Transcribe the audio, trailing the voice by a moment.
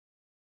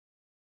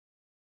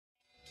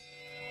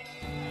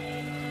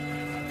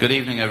Good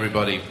evening,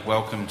 everybody.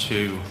 Welcome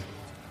to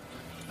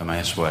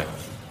Emmaus Way.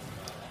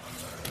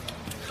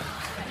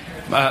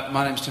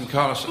 My name's Tim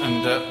Carlos,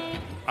 and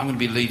I'm going to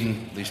be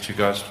leading these two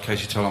guys,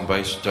 Casey Tull on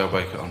bass, Dale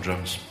Baker on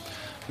drums.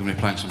 We're going to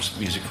be playing some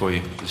music for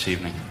you this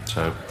evening.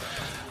 So,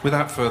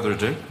 without further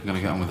ado, I'm going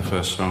to get on with the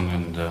first song,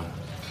 and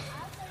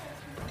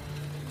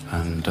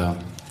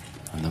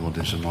then we'll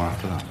do some more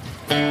after that.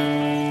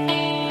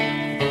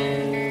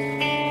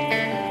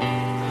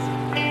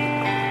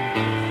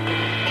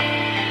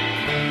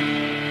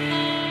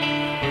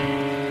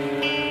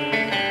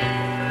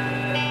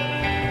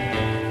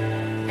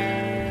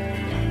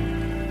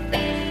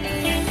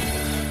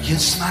 Your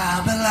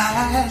smile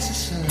belies a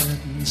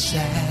certain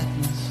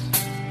sadness.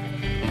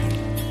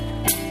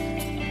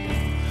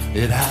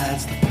 It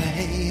hides the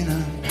pain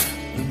of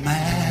the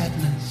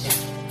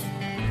madness.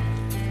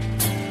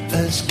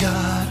 As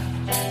God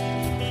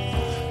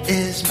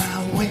is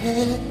my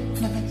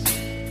witness,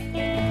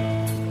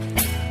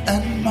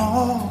 and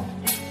more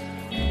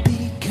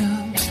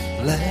becomes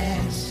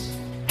less,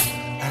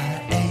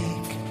 I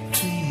ache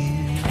for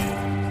you.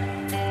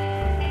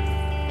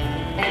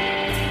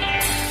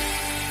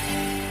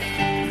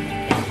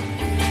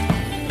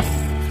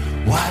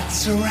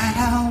 What's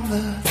around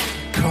the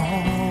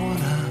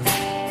corner?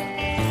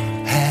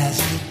 Has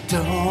it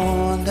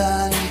dawned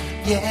on you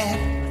yet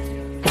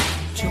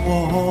to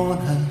warn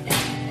her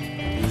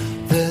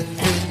that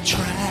the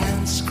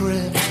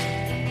transcript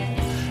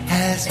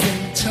has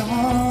been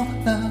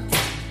torn up?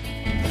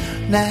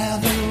 Now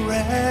the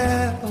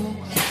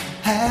rebels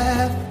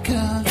have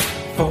gone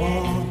for,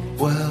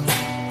 well,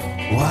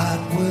 what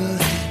will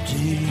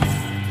you do?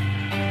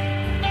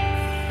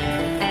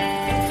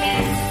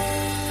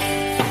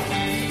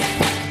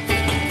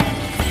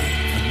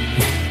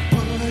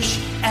 Push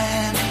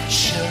and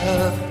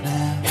shove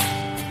now,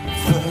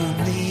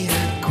 firmly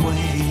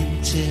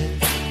acquainted,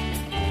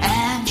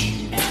 and you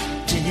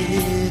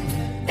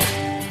didn't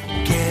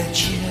get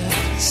your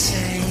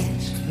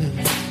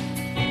sainthood.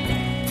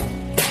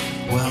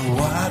 Well,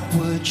 what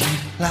would you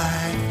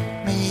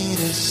like me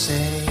to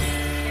say?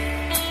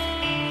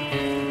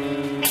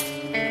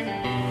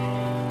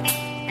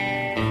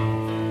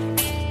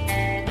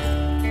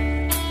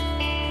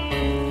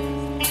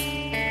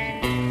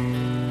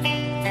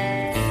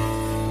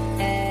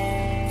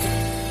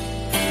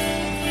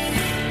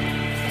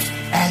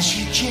 As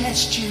you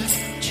gesture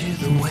to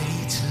the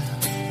waiter,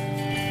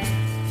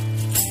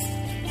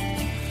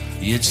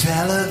 you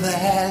tell her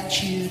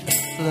that you'd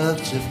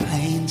love to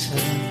paint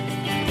her.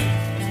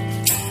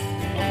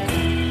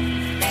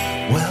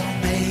 Well,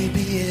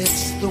 maybe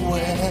it's the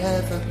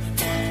weather.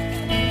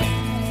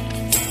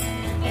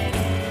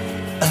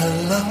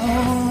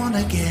 Alone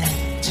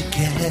again,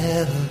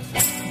 together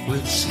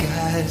with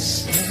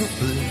skies so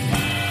blue.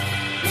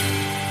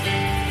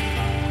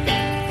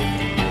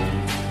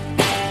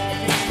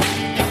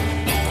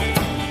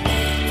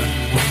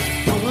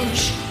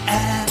 Push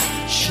and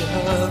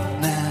shove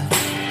now,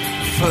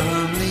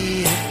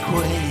 firmly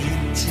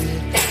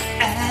acquainted,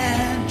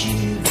 and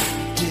you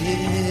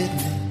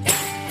didn't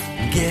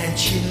get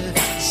your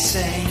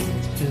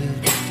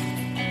sainthood.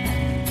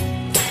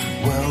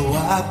 Well,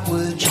 what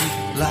would you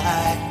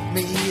like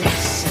me to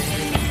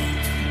say?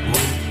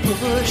 We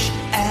push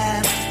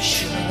and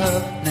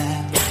shove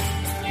now,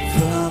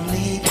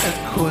 firmly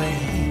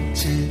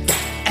acquainted,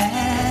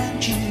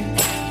 and you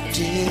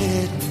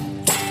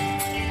didn't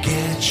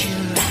get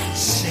your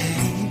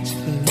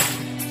sainthood.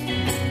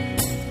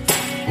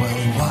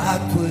 Well,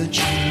 what would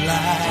you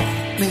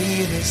like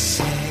me to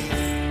say?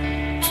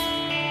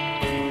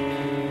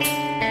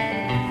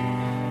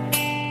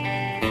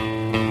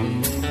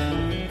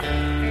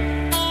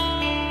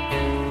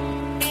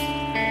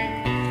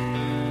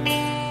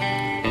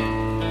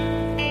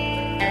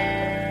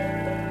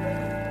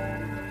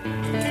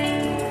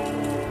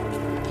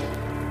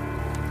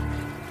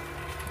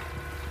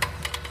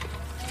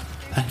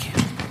 Thank you.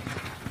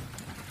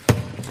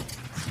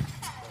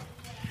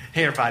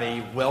 Hey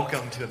everybody,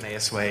 welcome to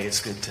Emmaus Way.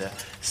 It's good to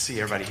see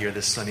everybody here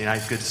this Sunday night.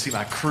 It's good to see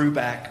my crew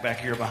back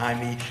here behind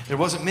me. There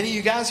wasn't many of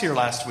you guys here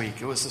last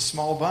week. It was a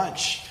small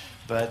bunch,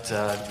 but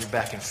you're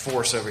back in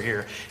force over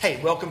here.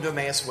 Hey, welcome to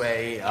Emmaus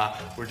Way.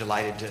 We're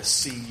delighted to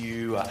see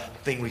you.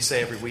 Thing we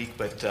say every week,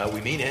 but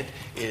we mean it,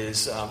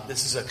 is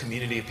this is a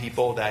community of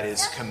people that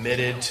is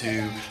committed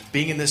to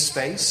being in this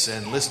space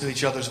and listening to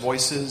each other's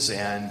voices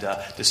and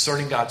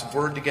discerning God's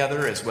Word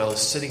together, as well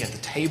as sitting at the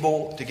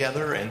table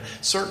together and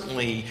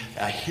certainly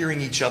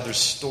hearing each other's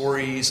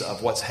stories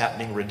of what's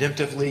happening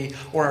redemptively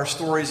or our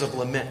stories of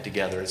lament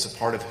together. It's a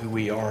part of who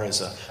we are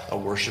as a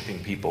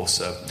worshiping people.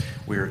 So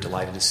we're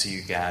delighted to see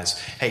you guys.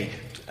 Hey,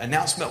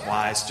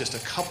 announcement-wise, just a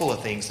couple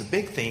of things. The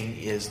big thing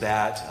is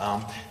that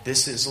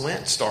this is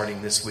Lent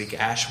starting this week.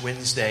 Ash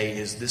Wednesday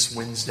is this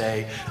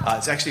Wednesday.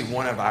 It's actually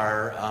one of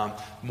our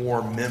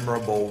more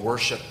memorable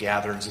worship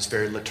gatherings. It's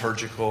very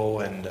liturgical,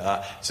 and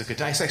it's a good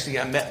time. Actually,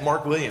 I met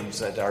Mark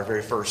Williams at our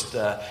very first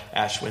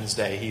Ash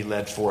Wednesday. He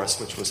led for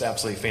us, which was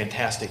absolutely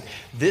fantastic.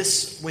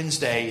 This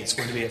Wednesday, it's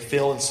going to be at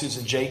Phil and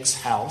Susan Jake's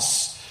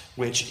house.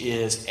 which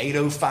is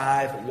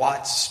 805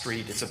 Watts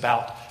Street. It's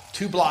about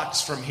 2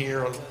 blocks from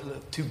here,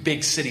 2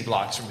 big city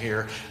blocks from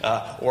here,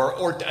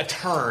 or a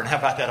turn. How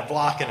about that? A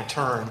block and a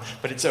turn.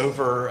 But it's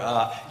over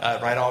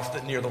right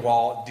off near the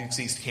wall, Duke's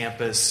East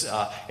Campus,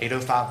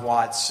 805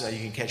 Watts. You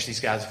can catch these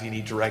guys if you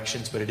need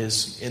directions, but it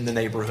is in the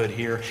neighborhood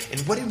here.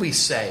 And what did we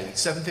say?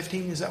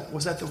 7:15?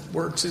 Was that the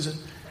word, Susan?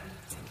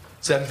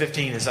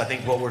 7:15 is, I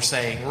think, what we're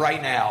saying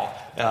right now.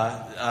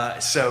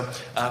 So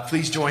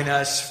please join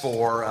us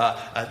for,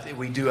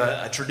 we do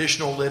a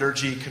traditional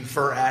liturgy,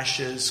 confer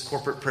ashes,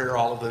 corporate prayer,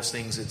 all of those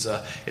things. It's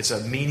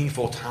a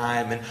meaningful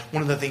time. And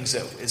one of the things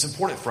that is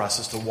important for us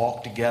is to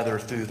walk together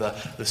through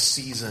the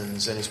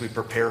seasons, and as we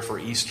prepare for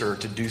Easter,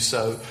 to do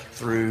so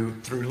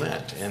through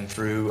Lent and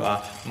through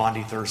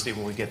Maundy Thursday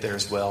when we get there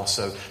as well.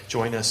 So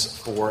join us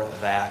for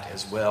that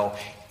as well.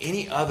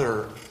 Any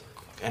other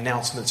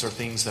announcements or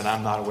things that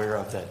I'm not aware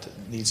of that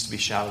needs to be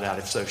shouted out?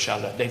 If so,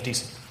 shout it out. Dave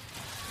Thiessen.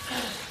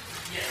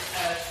 Yes,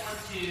 I just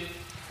wanted to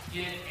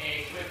give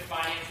a quick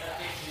finance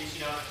update. For those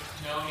who don't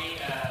know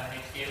me, my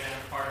name's David.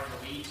 I'm part of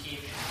the lead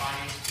team and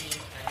finance team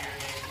here at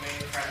Manasquan.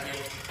 We're trying to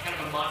give kind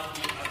of a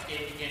monthly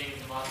update beginning of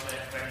the month,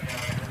 let everybody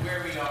know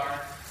where we are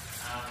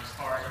as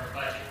far as our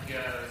budget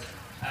goes.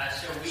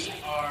 So we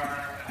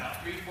are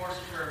about 3/4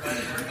 of our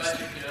budget. Our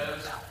budget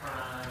goes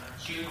from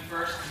June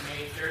 1st to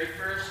May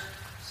 31st.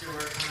 So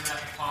we're coming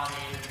up upon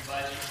the end of the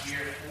budget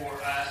year for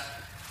us.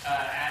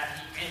 At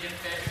the end of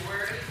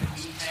February,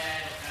 we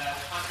had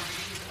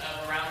contributions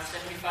of around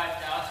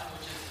 $75,000,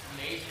 which is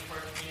amazing for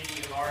a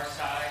community of our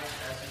size.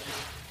 So just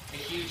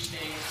a huge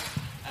thing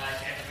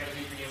to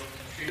everybody who's been able to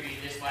contribute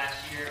this last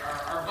year.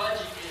 Our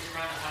budget is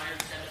around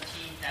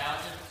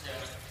 $117,000, so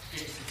to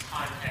give you some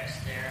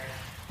context there.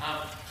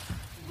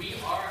 We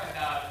are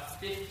about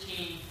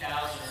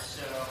 $15,000 or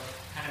so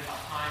kind of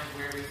behind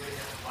where we would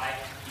have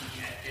liked to be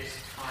at this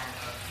time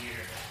of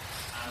year.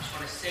 I just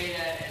want to say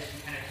that as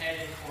we kind of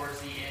head towards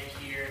the end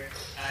here,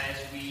 as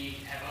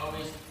we have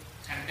always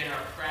kind of been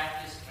our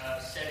practice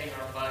of setting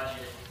our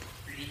budget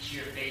for each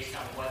year based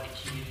on what the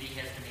community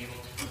has been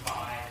able to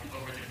provide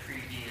over the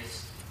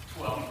previous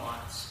 12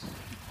 months.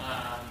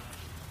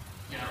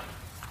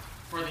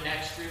 For the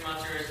next 3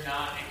 months, there is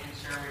not a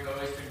concern. We've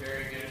always been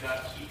very good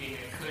about keeping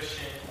a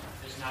cushion.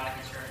 There's not a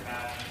concern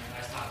about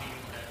us not being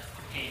able to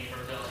pay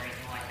for bills or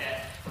anything like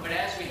that. But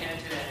as we head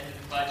into the end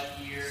of the budget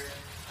year,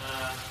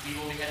 we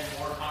will be having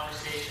more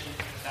conversations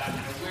about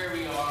kind of where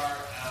we are,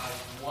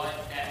 what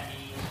that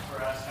means for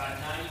us. About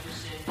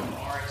 90% of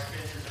our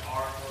expenses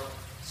are for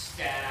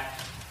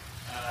staff,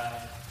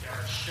 our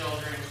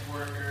children's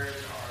workers,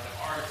 or the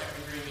artists that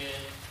we bring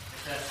in.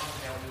 So that's something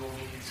that we will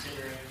be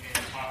considering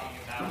and talking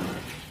about within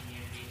the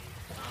community.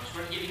 Just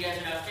want to give you guys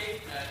an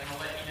update, and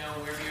I'll let you know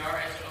where we are.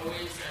 As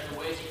always, the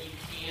ways that you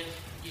can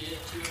give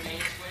to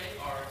Manasquan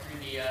are through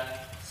the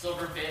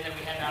silver bin that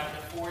we have out in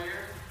the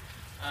foyer.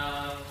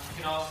 You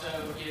can also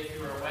give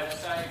through our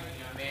website,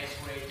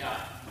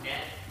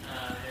 manasquan.net.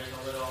 There's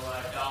a little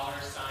dollar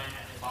sign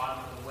at the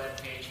bottom of the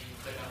webpage. You can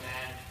click on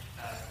that,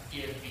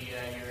 give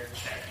via your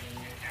checking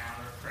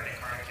account or credit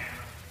card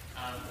account,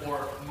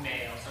 or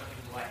mail. Some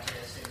people like to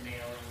send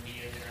mail in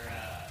via their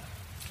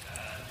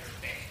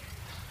bank.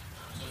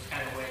 So it's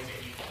kind of ways that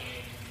you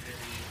can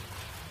contribute.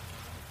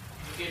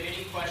 If you have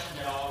any questions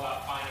at all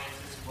about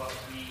finances, what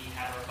we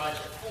have our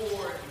budget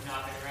for, if you've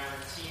not been around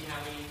and seen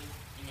how we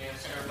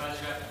set our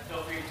budget up,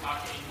 feel free to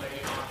talk to anybody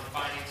on the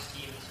finance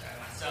team,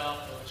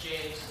 myself, Bill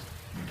Jakes,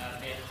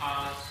 Ben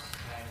Haas,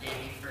 Dave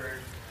Eford,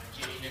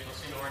 J.D.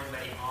 Nicholson, or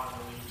anybody on the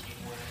lead team.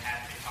 We're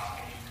happy to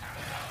talk anytime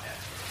about that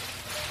sort of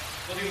thing.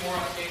 There'll be more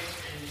updates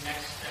in the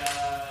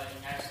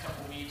next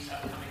couple weeks,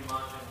 upcoming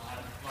month, and we'll have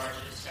a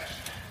larger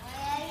discussion.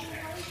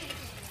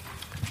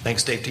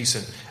 Thanks, Dave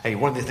Thiessen. Hey,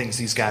 one of the things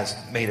these guys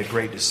made a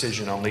great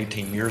decision on lead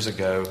team years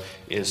ago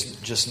is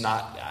just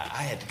not,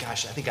 I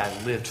think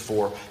I lived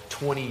for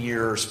 20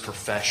 years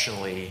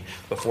professionally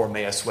before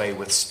Manasquan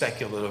with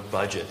speculative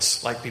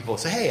budgets. Like people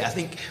say, hey, I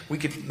think we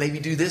could maybe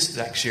do this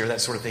next year, that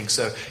sort of thing.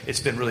 So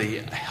it's been really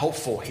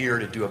helpful here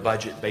to do a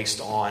budget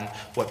based on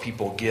what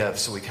people give.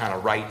 So we kind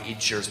of write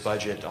each year's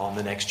budget on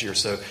the next year.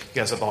 So you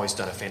guys have always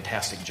done a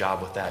fantastic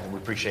job with that, and we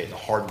appreciate the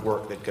hard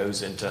work that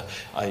goes into,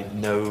 I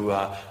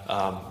know,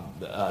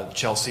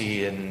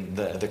 Chelsea and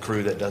the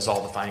crew that does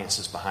all the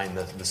finances behind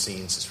the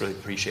scenes. It's really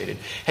appreciated.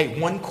 Hey,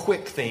 one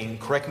quick thing,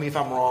 correct me if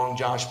I'm wrong,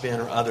 Josh, Ben,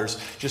 or others,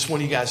 just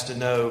want you guys to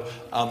know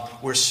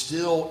we're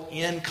still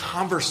in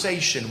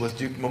conversation with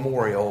Duke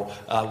Memorial.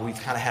 We've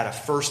kind of had a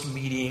first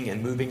meeting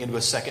and moving into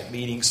a second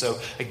meeting. So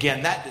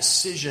again, that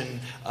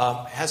decision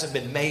hasn't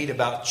been made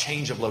about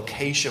change of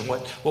location.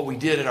 What we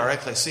did at our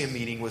Ecclesia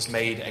meeting was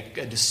made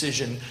a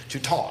decision to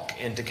talk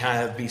and to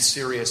kind of be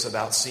serious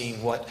about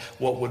seeing what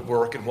would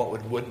work and what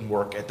wouldn't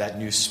work at that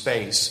new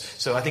space.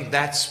 So I think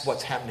that's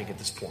what's happening at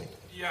this point.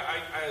 Yeah,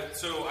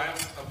 so I'm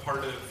a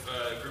part of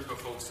a group of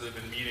folks that have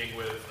been meeting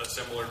with a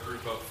similar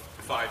group of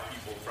 5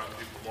 people from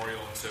Duke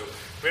Memorial. And so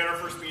we had our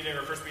first meeting.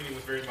 Our first meeting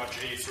was very much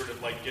a sort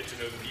of like get to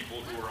know the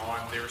people who are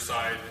on their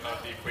side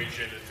of the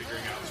equation and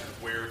figuring out sort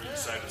of where each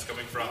side was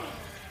coming from.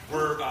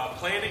 We're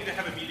planning to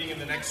have a meeting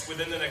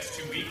within the next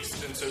 2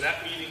 weeks, and so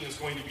that meeting is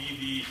going to be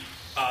the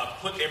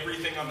put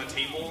everything on the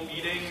table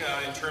meeting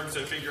in terms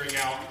of figuring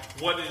out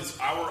what is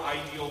our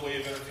ideal way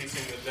of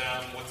interfacing with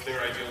them, what's their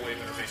ideal way of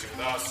interfacing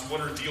with us,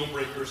 what are deal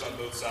breakers on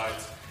both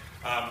sides.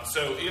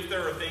 So if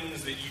there are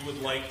things that you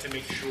would like to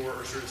make sure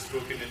are sort of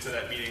spoken into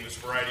that meeting, there's a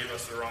variety of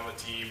us that are on the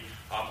team.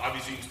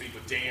 Obviously, you can speak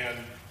with Dan,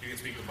 you can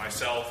speak with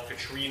myself,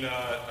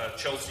 Katrina,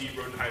 Chelsea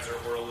Rodenheiser,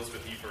 or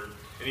Elizabeth Eford.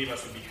 Any of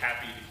us would be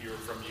happy to hear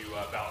from you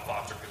about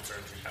thoughts or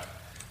concerns you have.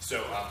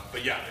 So,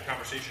 but yeah, the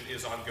conversation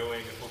is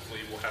ongoing, and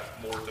hopefully we'll have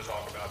more to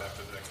talk about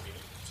after the next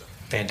meeting. So.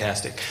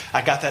 Fantastic.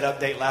 I got that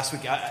update last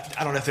week. I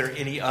don't know if there are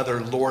any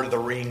other Lord of the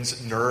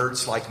Rings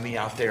nerds like me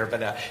out there,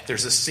 but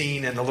there's a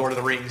scene in the Lord of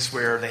the Rings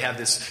where they have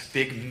this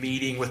big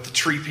meeting with the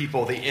tree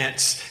people, the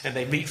Ents, and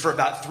they meet for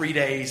about 3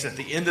 days. At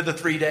the end of the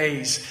 3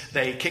 days,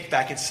 they kick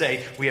back and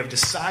say, "We have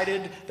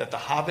decided that the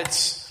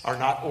hobbits are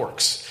not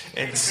orcs."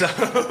 And so,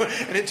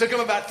 and it took them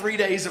about 3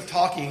 days of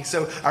talking.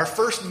 So our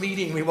first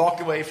meeting, we walked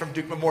away from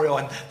Duke Memorial,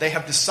 and they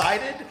have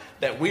decided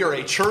that we are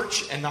a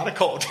church and not a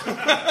cult.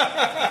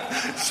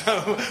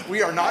 So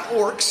we are not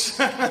orcs.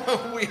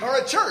 We are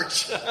a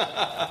church.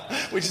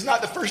 Which is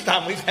not the first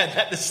time we've had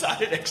that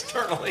decided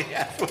externally,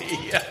 have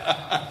we?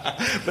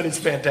 But it's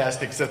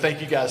fantastic. So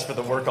thank you guys for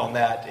the work on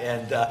that.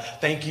 And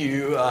thank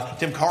you,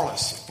 Tim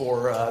Carlos,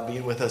 for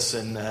being with us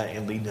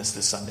and leading us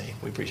this Sunday.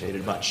 We appreciate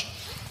it much.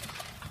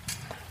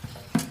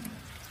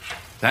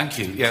 Thank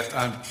you. Yeah,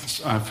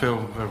 I feel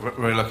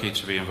very lucky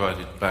to be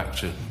invited back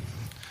to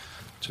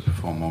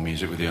perform more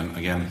music with you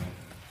again.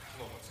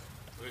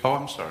 Oh,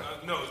 I'm sorry.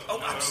 I'm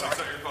sorry. It's not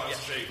your cause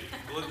to say.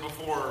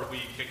 Before we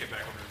kick it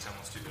back over to Tim,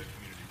 let's do the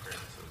community prayer.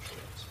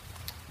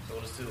 So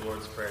we'll just do the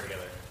Lord's Prayer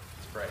together.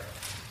 Let's pray.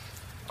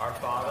 Our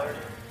Father,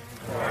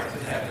 who art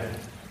in heaven,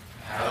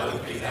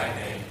 hallowed be thy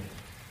name.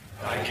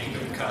 Thy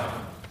kingdom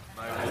come,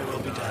 thy will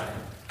be done,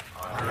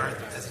 on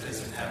earth as it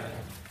is in heaven.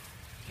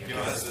 Give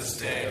us this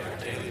day our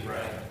daily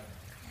bread,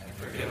 and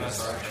forgive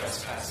us our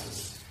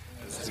trespasses,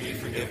 as we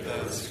forgive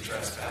those who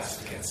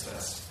trespass against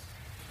us.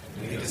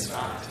 And lead us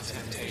not into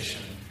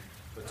temptation,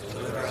 but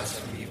deliver us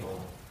from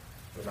evil.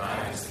 For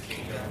thine is the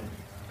kingdom,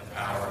 the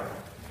power,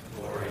 and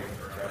the glory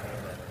forever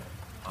and ever.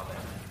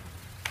 Amen.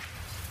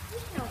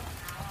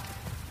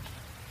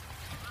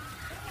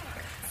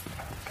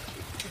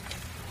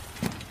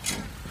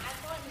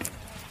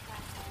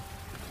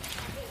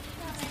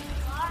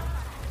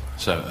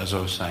 So, as I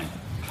was saying,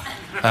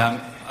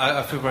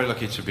 I feel very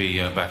lucky to be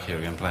back here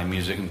again playing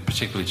music, and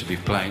particularly to be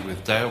playing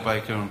with Dale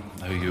Baker,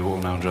 who you all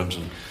know on drums,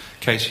 and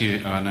Casey,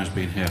 who I know has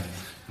been here at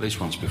least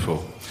once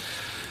before.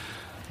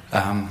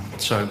 And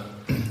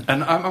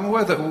I'm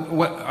aware that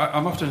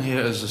I'm often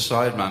here as a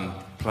sideman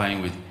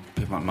playing with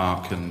people like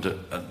Mark, and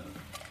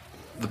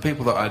the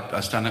people that I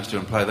stand next to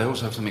and play, they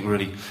always have something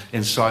really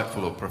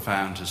insightful or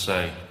profound to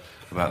say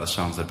about the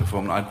songs they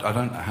perform. I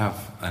don't have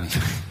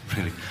anything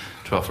really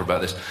to offer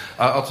about this.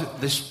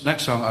 This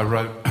next song I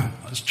wrote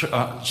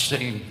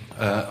sitting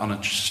on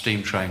a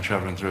steam train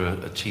travelling through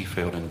a tea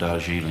field in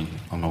Darjeeling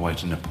on my way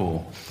to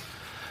Nepal.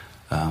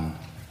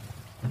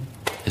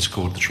 It's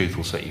called "The Truth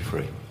Will Set You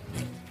Free."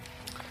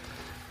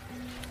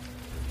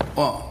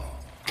 1,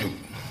 2,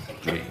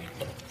 3,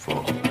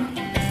 4.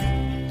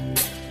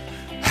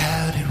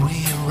 How did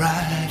we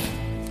arrive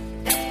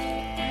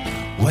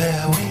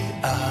where we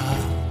are?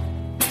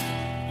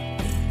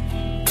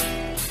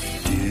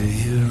 Do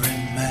you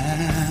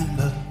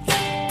remember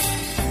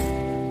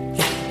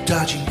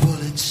dodging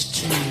bullets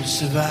to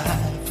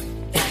survive?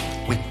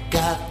 We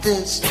got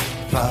this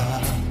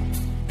far.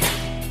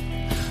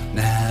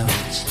 Now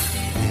it's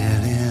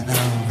nearly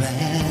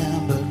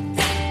November.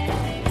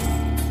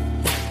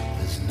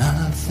 There's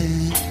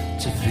nothing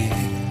to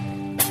fear.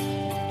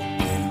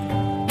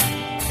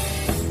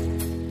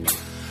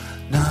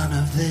 None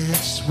of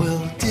this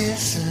will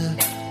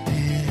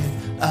disappear.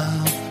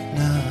 Oh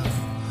no,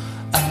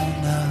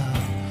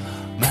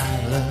 my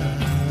love.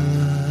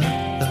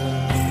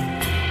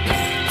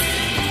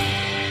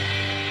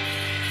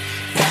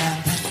 And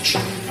the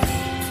truth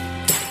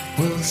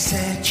will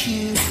set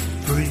you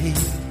free.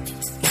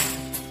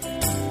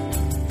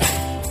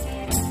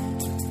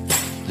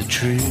 The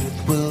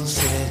truth will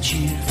set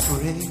you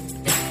free.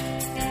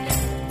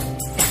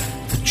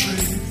 The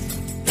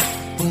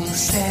truth will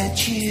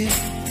set you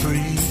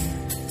free.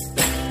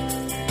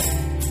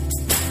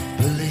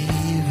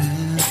 Believe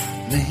in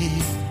me.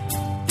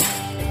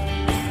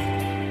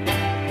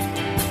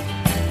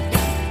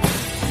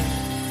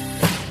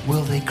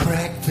 Will they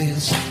crack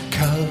this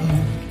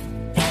code?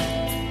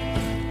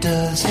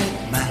 Does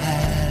it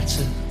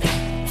matter?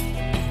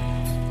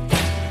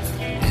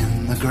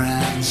 In the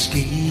grand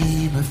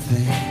scheme of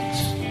things,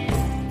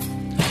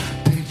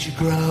 picture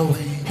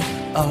growing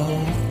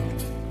old,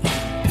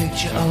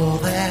 picture all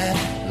that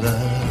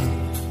love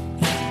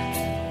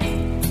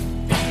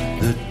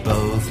that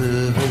both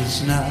of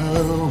us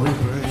know we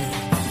bring.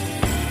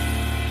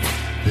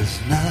 There's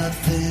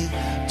nothing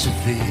to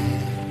fear.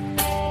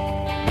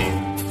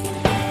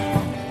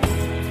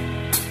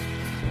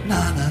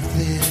 None of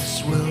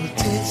this will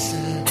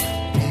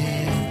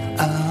disappear.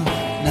 Oh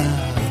no,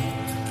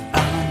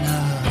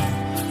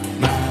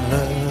 my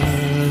love.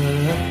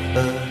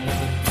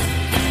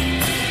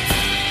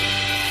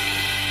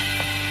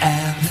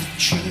 And the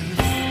truth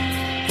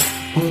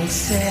will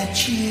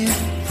set you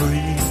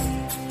free.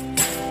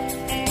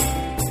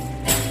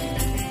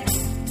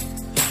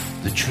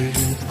 The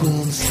truth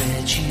will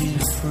set you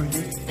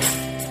free.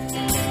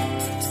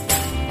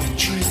 The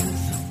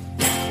truth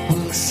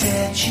will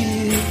set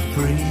you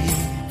free.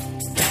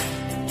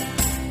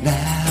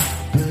 Now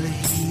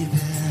believe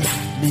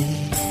in me.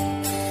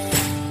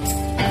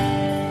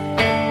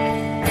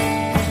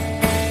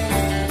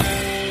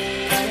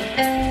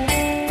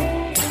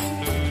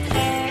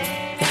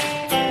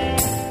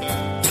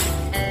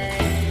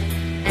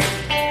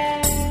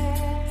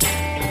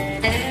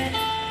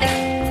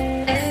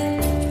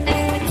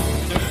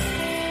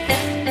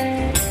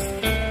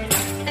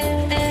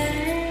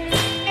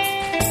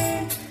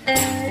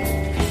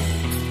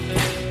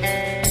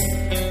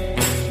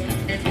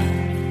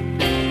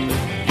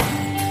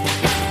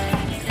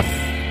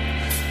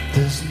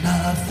 There's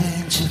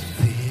nothing to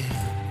fear.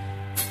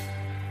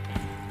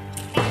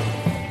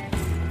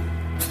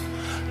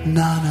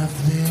 None of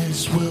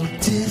this will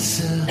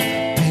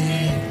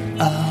disappear.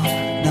 Oh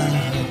no,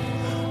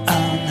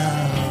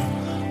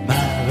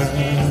 my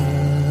love.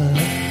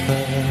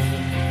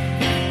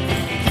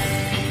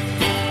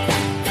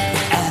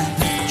 And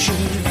the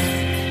truth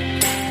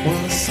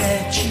will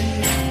set you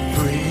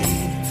free.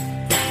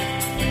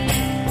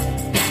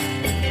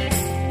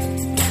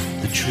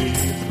 The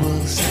truth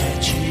will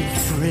set you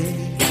free.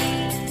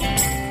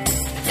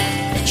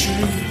 The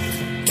truth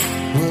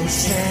will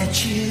set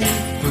you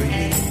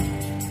free.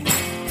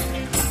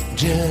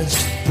 Just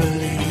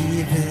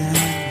believe in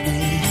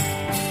me.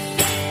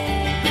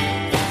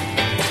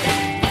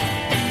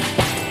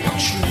 The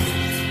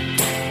truth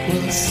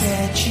will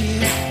set you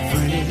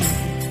free.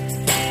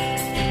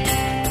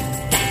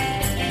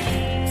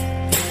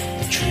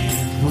 The truth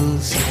will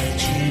set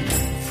you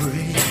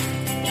free.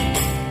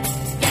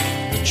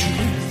 The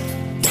truth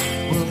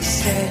will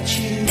set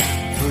you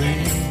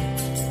free.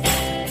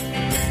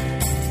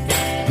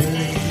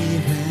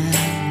 Believe in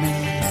me.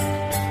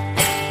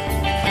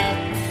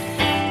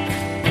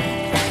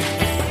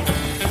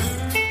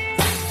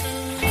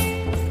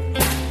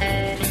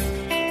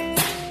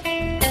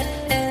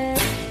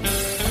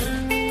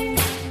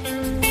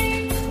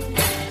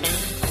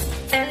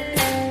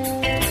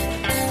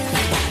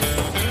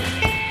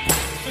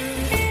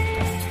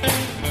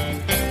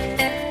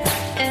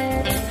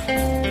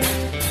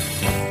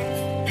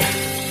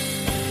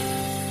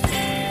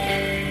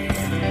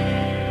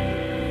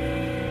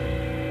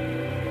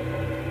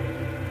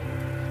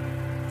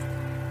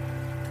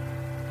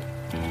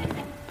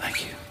 Thank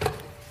you.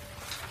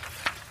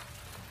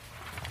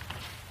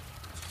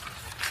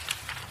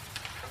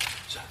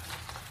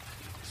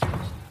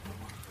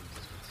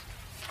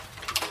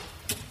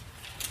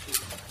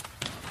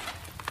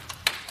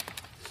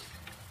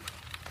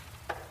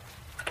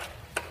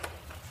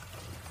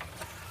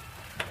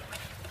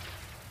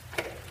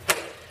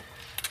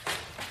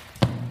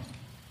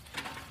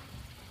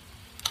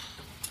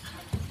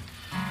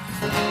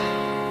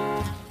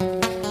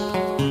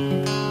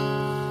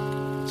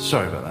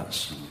 Sorry about that.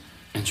 It's an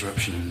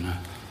interruption in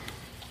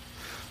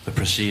the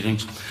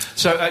proceedings.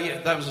 So,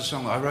 yeah, that was a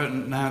song that I wrote.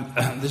 And now,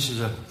 this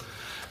is a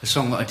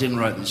song that I didn't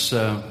write. It's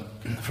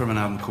from an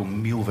album called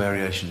Mule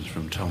Variations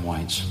from Tom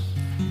Waits.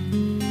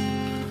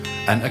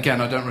 And again,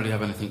 I don't really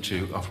have anything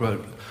to offer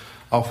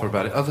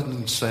about it, other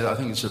than to say that I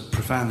think it's a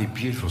profoundly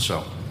beautiful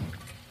song.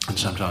 And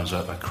sometimes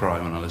I cry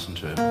when I listen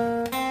to it.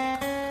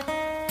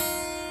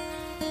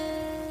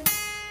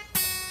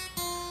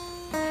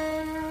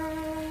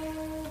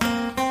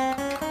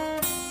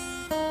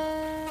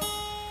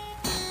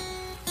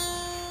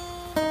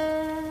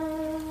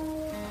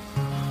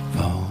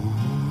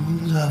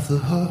 Off the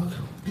hook,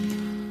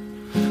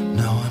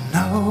 no one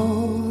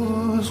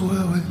knows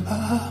where we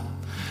are.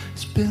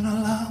 It's been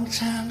a long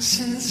time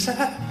since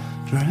I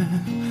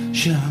drank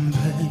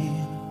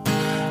champagne,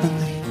 and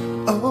the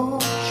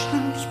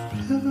ocean's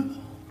blue,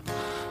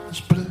 as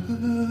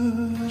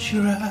blue as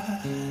your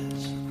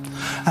eyes.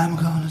 I'm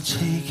gonna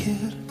take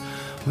it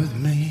with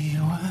me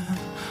when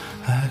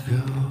I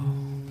go.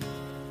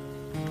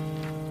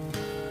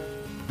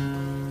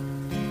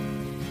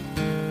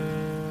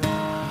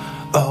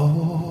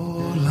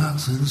 Oh,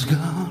 Langston's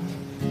gone.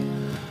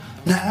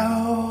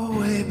 Now,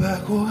 way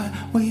back when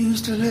we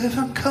used to live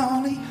in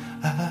Coney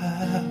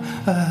Island,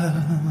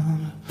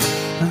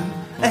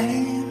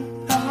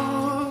 ain't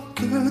no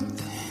good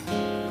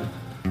thing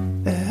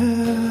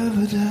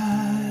ever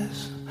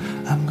dies.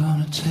 I'm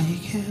gonna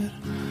take it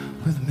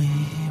with me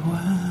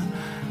when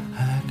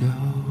I go.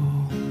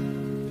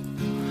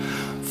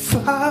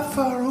 Far,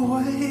 far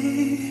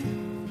away,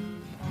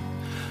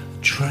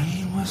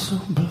 train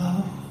whistle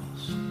blows.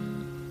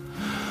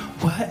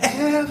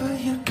 Wherever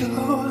you're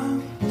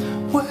going,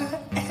 wherever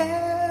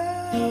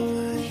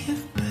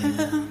you've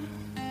been,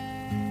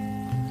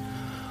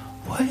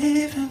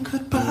 waving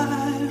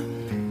goodbye,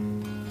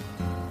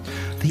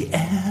 the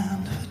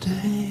end of the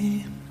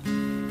day.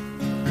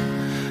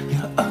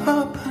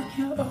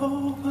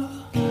 over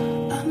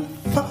and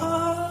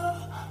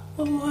far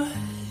away.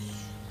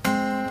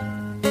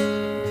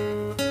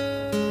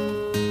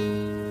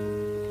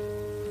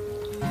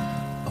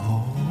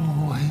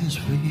 Always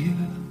for you,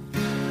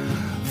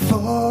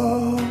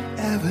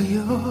 forever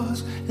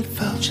yours. It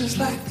felt just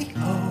like the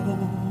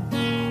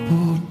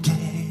old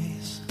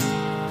days.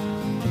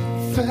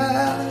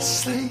 Fell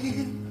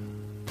asleep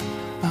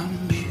on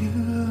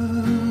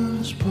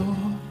Bew's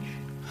porch.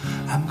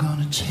 I'm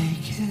gonna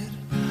take it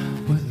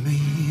with me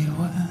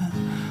when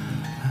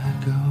I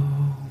go.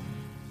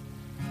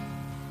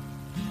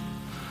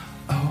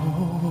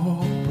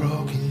 Oh,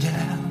 broken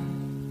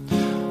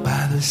down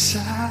by the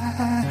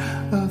side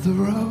of the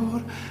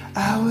road.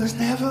 I was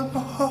never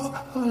more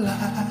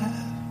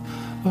alive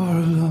or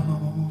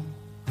alone.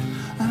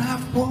 And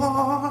I've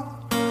worn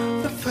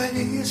the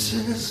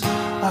faces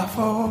of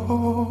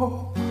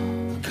all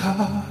the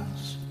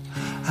cars.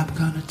 I'm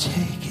gonna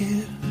take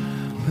it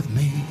with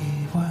me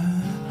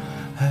when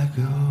I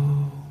go.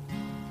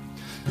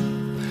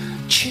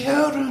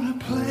 Children are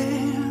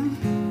playing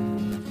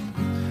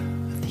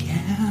at the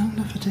end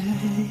of the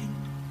day.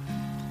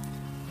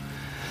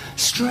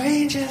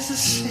 Strangers are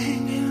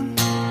singing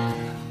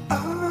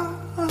all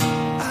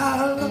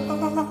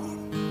alone.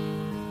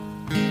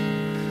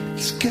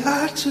 It's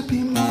got to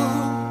be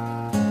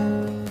more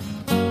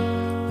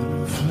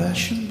than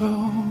flesh and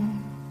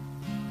bone.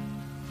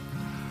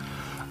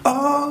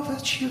 All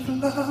that you've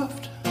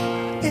loved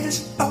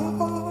is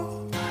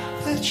all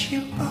that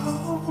you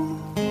own.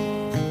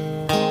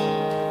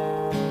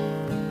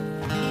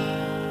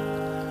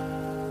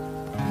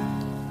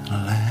 In a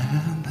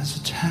land, there's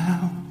a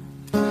town.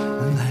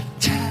 In that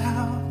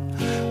town,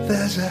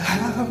 there's a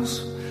house.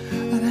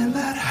 And in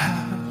that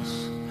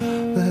house,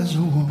 there's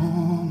a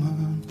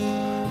woman.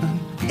 And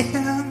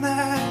in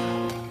that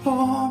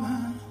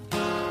woman,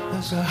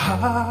 there's a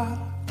heart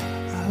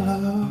I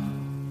love.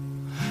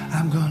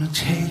 I'm gonna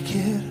take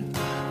it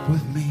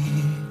with me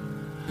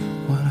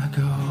when I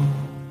go.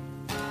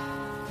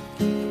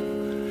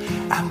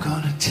 I'm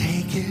gonna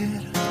take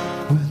it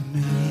with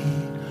me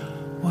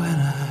when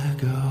I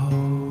go.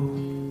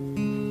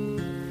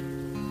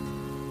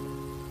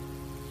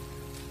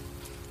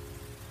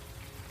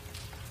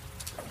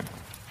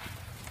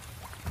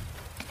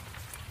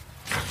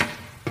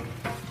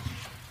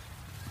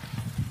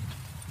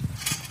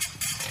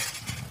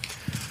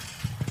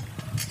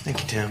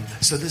 Thank you, Tim.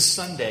 So this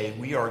Sunday,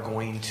 we are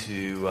going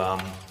to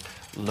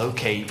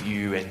locate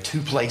you in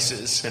two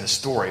places in a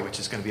story, which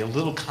is going to be a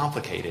little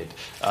complicated.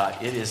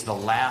 It is the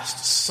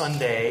last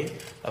Sunday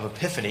of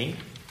Epiphany,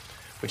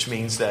 which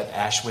means that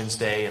Ash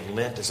Wednesday and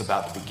Lent is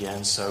about to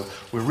begin. So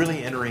we're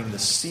really entering the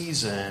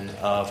season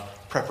of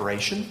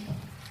preparation,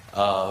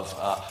 of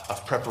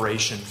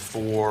preparation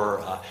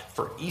for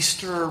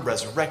Easter,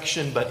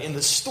 resurrection. But in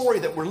the story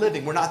that we're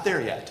living, we're not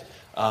there yet.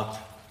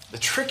 The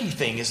tricky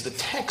thing is the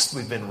text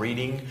we've been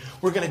reading,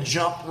 we're going to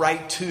jump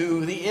right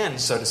to the end,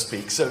 so to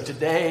speak. So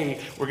today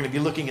we're going to be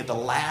looking at the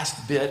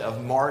last bit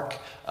of Mark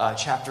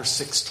chapter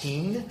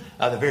 16,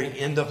 the very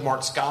end of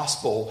Mark's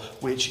gospel,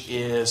 which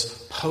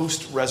is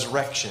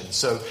post-resurrection.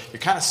 So you're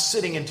kind of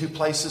sitting in two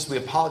places. We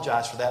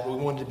apologize for that, but we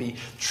wanted to be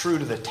true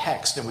to the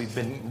text. And we've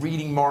been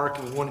reading Mark,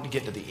 and we wanted to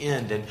get to the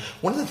end. And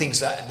one of the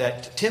things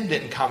that Tim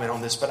didn't comment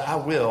on this, but I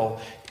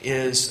will,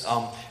 is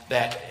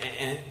that,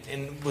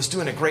 and was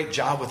doing a great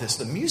job with this.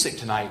 The music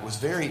tonight was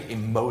very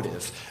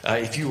emotive.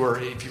 If you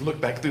look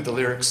back through the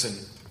lyrics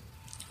and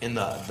in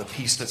the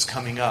piece that's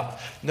coming up,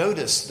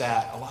 notice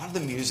that a lot of the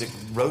music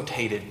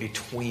rotated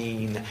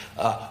between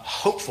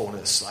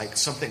hopefulness, like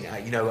something,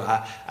 I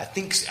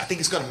think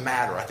it's going to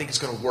matter. I think it's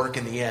going to work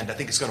in the end. I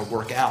think it's going to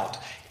work out.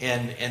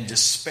 And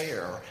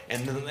despair.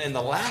 And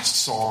the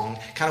last song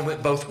kind of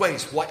went both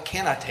ways. What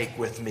can I take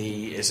with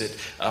me? Is it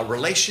a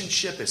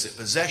relationship? Is it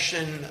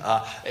possession?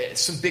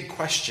 Some big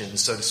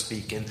questions, so to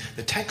speak. And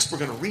the text we're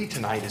going to read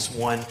tonight is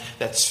one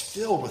that's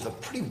filled with a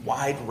pretty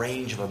wide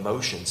range of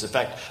emotions. In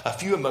fact, a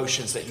few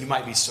emotions that you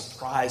might be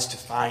surprised to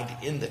find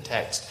in the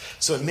text.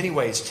 So in many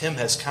ways, Tim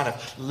has kind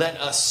of let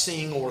us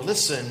sing or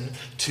listen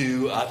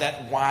to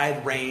that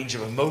wide range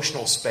of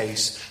emotional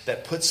space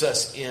that puts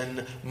us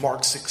in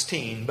Mark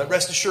 16. But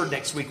rest assured,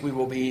 next week we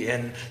will be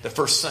in the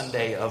first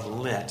Sunday of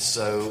Lent.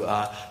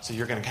 So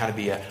you're going to kind of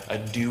be a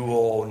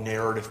dual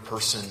narrative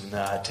person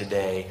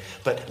today.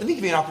 But let me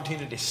give you an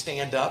opportunity to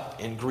stand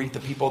up and greet the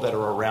people that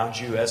are around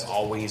you. As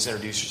always,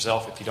 introduce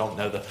yourself if you don't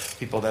know the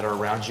people that are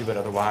around you. But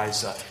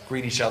otherwise,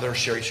 greet each other,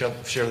 share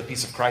the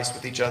peace of Christ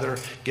with each other.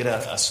 Get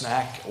a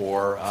snack,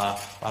 or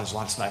there's a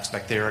lot of snacks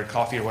back there,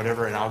 coffee or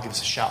whatever, and I'll give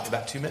us a shout in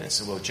about 2 minutes,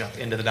 and we'll jump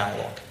into the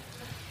dialogue.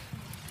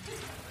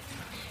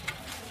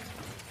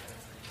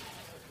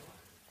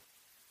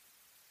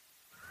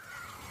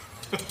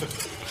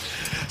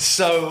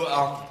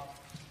 So,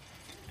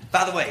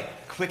 by the way,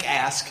 quick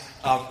ask: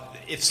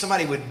 if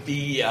somebody would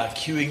be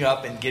queuing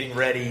up and getting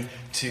ready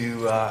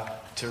to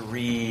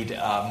read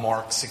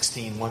Mark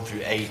 16, 1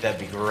 through 8, that'd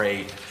be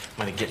great.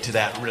 I'm going to get to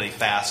that really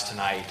fast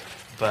tonight.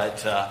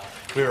 But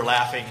we were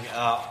laughing.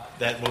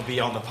 that will be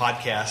on the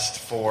podcast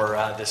for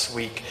this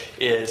week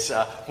is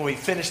when we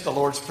finish the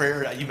Lord's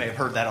Prayer. You may have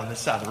heard that on this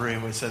side of the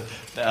room. It said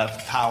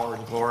power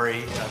and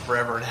glory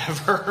forever and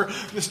ever.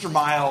 Mr.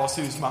 Miles,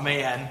 who's my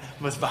man,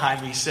 was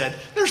behind me, said,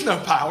 "There's no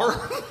power."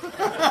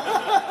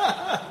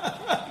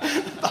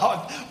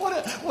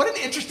 What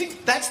an interesting,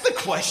 that's the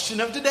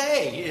question of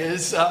today,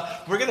 is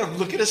we're going to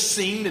look at a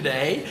scene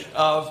today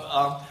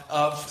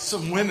of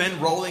some women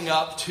rolling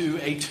up to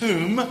a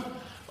tomb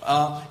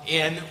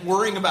and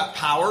worrying about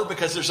power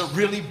because there's a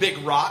really big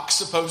rock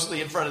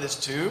supposedly in front of this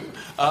tomb,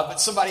 but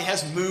somebody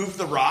has moved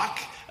the rock.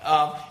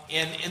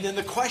 And then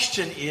the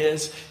question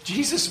is,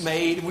 Jesus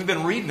made, and we've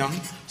been reading them,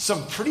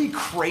 some pretty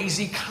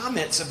crazy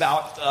comments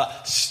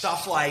about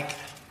stuff like,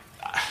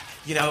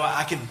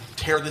 I could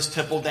tear this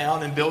temple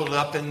down and build it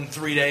up in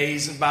 3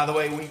 days. And by the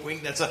way, wink,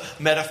 wink, that's a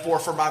metaphor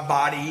for my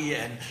body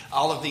and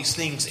all of these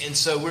things. And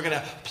so we're going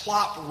to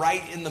plop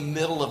right in the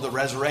middle of the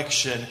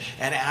resurrection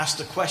and ask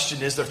the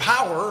question, is there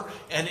power?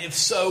 And if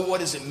so, what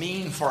does it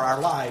mean for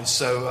our lives?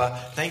 So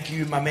thank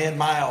you, my man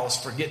Miles,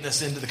 for getting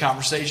us into the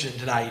conversation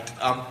tonight.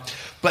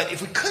 But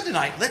if we could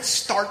tonight, let's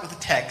start with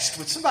a text.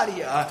 Would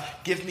somebody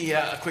give me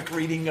a quick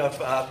reading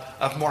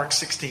of Mark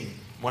 16,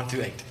 1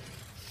 through 8?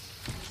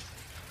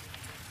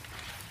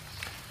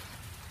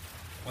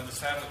 When the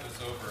Sabbath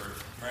was over,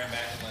 Mary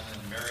Magdalene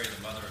and Mary,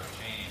 the mother of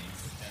James,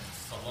 and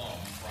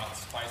Salome brought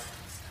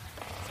spices,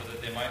 so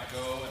that they might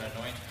go and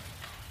anoint him.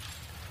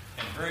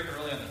 And very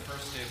early on the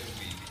first day of the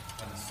week,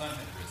 when the sun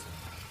had risen,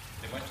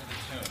 they went to the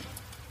tomb.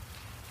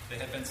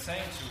 They had been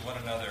saying to one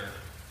another,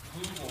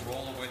 "Who will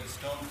roll away the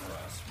stone for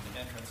us from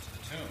the entrance to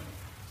the tomb?"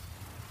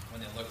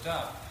 When they looked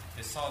up,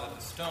 they saw that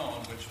the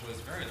stone, which was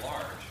very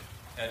large,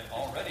 had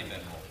already been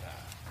rolled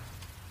back.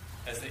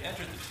 As they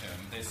entered the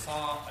tomb, they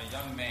saw a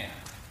young man,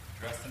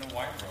 dressed in a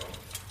white robe,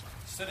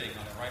 sitting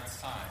on the right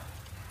side,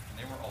 and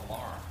they were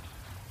alarmed.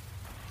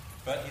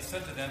 But he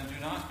said to them, "Do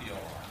not be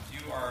alarmed.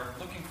 You are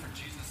looking for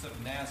Jesus of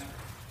Nazareth,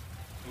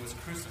 who was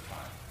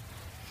crucified.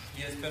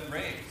 He has been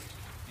raised.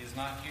 He is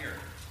not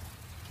here.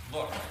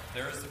 Look,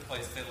 there is the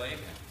place they laid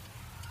him.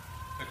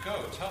 But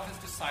go, tell his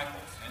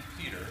disciples and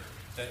Peter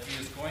that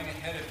he is going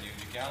ahead of you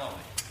to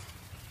Galilee.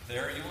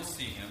 There you will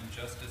see him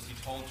just as he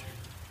told you."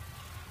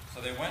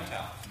 So they went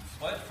out and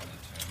fled from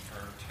the tomb,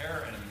 for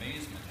terror and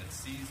amazement had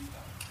seized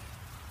them.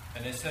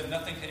 And they said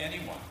nothing to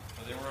anyone,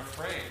 for they were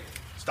afraid.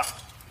 Stop.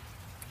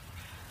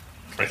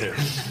 Right there.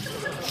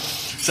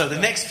 So the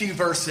next few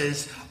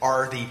verses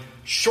are the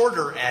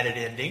shorter added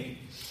ending,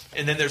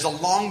 and then there's a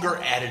longer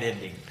added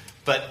ending.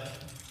 But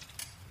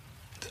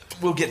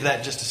we'll get to that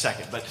in just a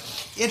second. But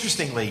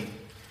interestingly,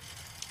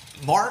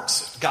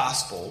 Mark's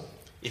gospel,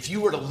 if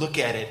you were to look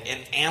at it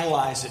and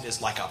analyze it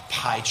as like a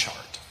pie chart,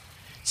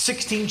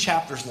 16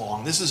 chapters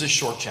long. This is a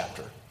short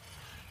chapter.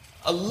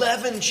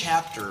 11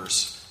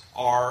 chapters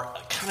are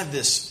kind of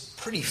this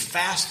pretty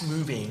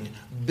fast-moving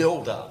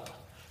build-up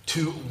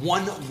to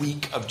 1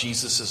 week of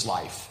Jesus'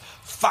 life.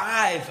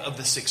 5 of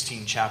the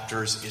 16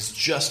 chapters is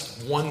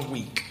just 1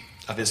 week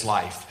of his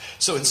life.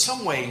 So in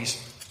some ways,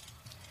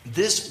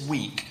 this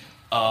week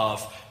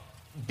of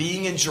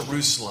being in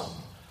Jerusalem,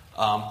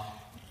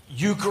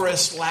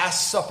 Eucharist,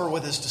 Last Supper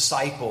with his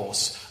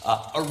disciples,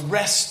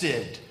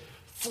 arrested,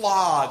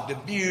 flogged,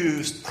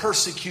 abused,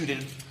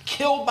 persecuted,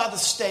 killed by the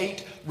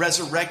state,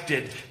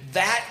 resurrected.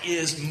 That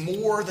is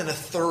more than a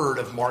third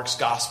of Mark's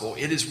gospel.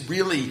 It is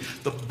really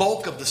the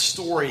bulk of the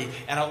story,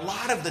 and a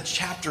lot of the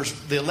chapters,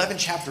 the 11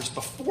 chapters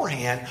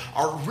beforehand,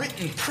 are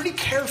written pretty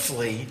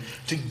carefully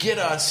to get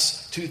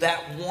us to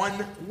that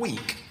 1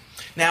 week.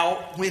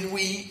 Now, when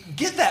we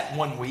get that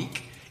 1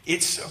 week,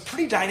 it's a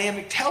pretty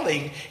dynamic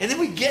telling, and then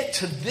we get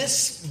to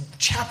this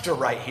chapter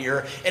right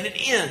here, and it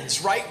ends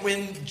right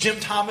when Jim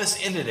Thomas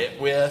ended it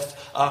with,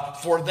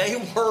 "For they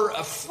were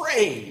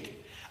afraid."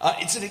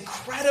 It's an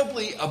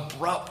incredibly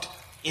abrupt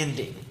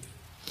ending.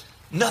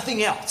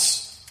 Nothing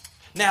else.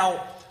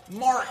 Now,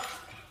 Mark,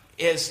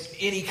 as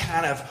any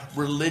kind of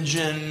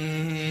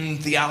religion,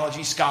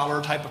 theology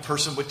scholar type of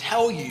person would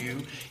tell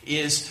you,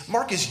 is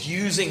Mark is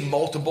using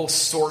multiple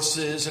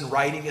sources and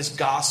writing his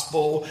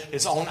gospel,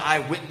 his own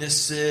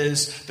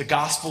eyewitnesses. The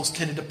gospels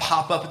tended to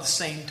pop up at the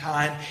same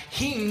time.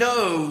 He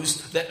knows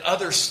that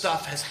other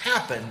stuff has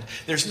happened.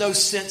 There's no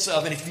sense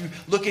of, and if you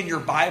look in your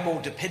Bible,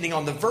 depending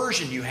on the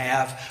version you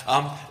have,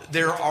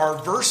 there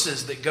are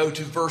verses that go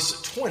to verse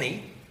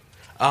 20.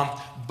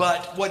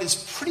 But what is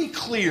pretty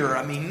clear,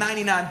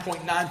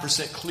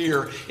 99.9%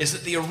 clear, is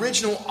that the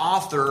original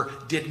author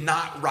did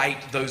not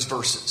write those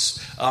verses.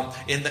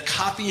 In the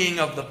copying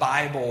of the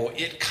Bible,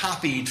 it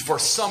copied for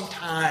some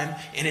time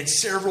and in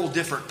several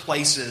different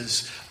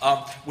places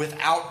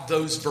without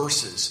those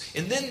verses.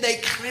 And then they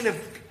kind of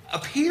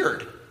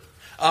appeared.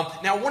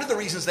 Now, one of the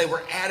reasons they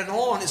were added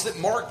on is that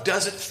Mark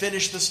doesn't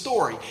finish the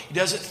story. He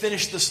doesn't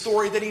finish the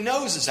story that he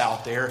knows is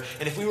out there.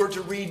 And if we were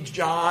to read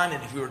John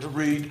and if we were to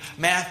read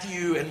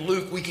Matthew and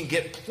Luke, we can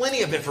get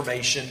plenty of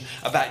information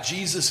about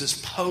Jesus'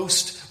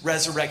 post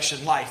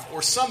resurrection life,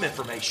 or some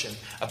information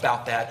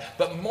about that.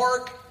 But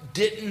Mark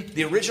didn't,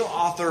 the original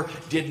author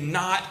did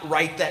not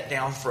write that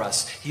down for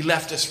us. He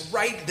left us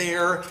right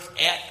there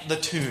at the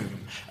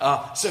tomb.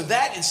 So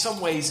that in some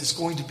ways is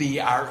going to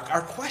be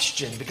our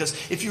question, because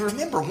if you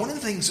remember, one of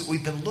the things that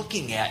we've been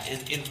looking at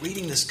in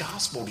reading this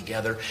gospel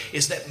together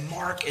is that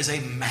Mark is a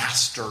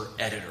master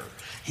editor.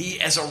 He,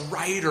 as a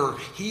writer,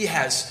 he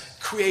has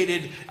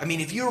created, I mean,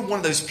 if you're one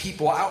of those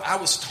people, I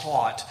was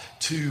taught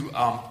to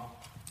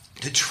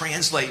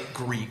translate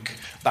Greek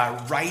by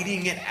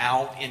writing it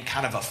out in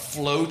kind of a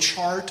flow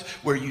chart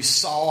where you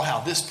saw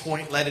how this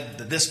point led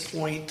to this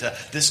point, to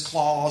this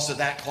clause, to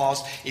that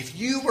clause. If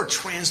you were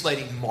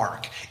translating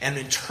Mark and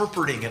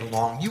interpreting it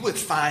along, you would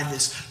find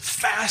this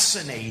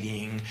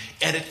fascinating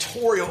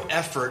editorial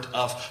effort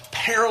of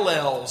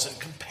parallels and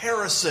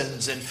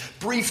comparisons and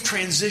brief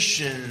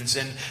transitions.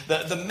 And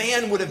the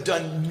man would have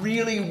done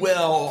really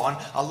well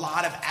on a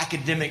lot of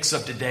academics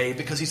of today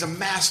because he's a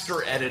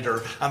master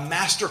editor, a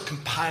master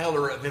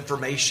compiler of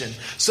information.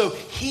 So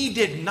he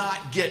did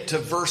not get to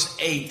verse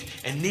 8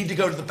 and need to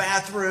go to the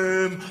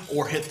bathroom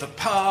or hit the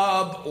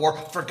pub or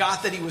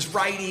forgot that he was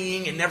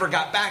writing and never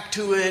got back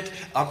to it.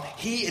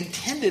 He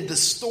intended the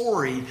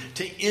story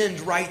to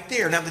end right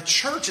there. Now the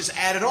church has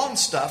added on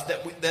stuff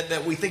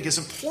that we think is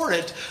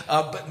important,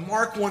 but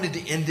Mark wanted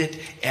to end it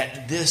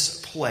at this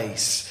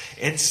place.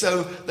 And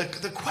so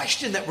the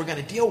question that we're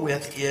going to deal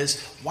with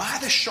is, why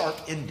the sharp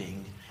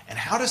ending? And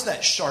how does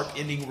that sharp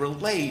ending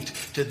relate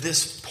to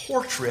this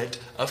portrait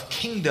of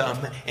kingdom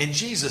and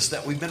Jesus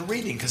that we've been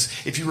reading? Because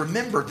if you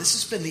remember, this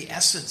has been the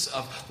essence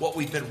of what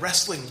we've been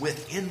wrestling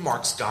with in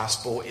Mark's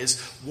gospel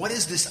is, what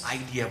is this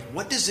idea of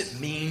what does it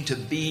mean to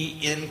be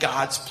in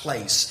God's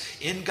place,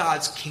 in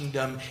God's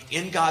kingdom,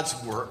 in God's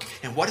work?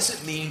 And what does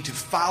it mean to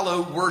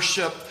follow,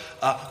 worship,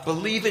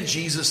 believe in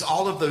Jesus,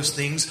 all of those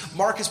things?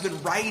 Mark has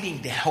been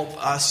writing to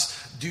help us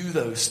do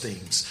those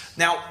things.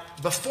 Now,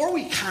 before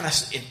we kind of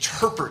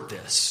interpret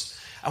this,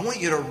 I want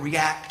you to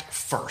react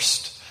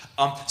first.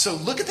 So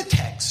look at the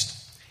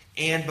text,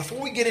 and before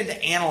we get into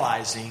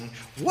analyzing,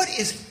 what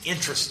is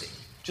interesting?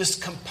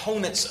 Just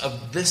components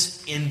of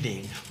this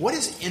ending. What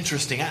is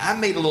interesting? I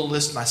made a little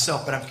list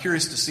myself, but I'm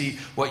curious to see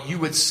what you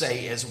would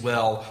say as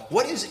well.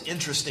 What is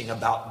interesting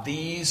about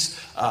these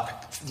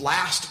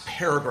last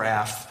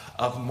paragraph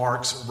of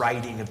Mark's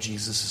writing of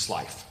Jesus'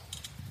 life?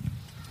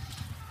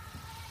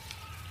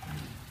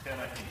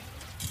 I think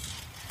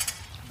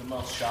the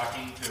most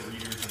shocking to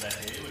readers of that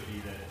day would be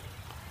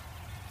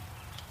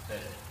that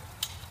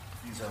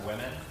these are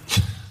women.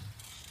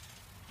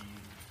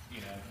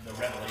 The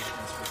revelation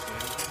is for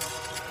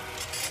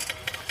kids.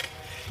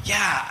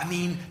 Yeah, I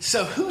mean,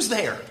 so who's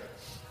there?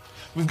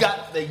 We've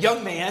got the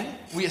young man,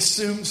 we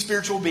assume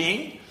spiritual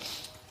being.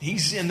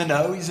 He's in the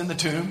know, he's in the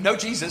tomb. No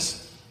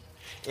Jesus.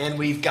 And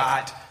we've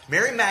got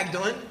Mary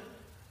Magdalene,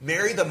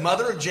 Mary the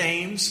mother of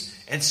James,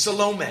 and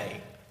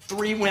Salome.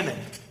 3 women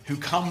who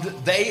come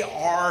they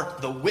are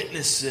the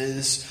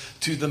witnesses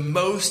to the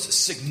most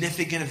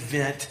significant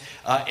event,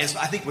 as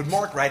I think would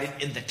Mark write it,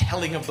 in the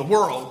telling of the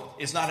world,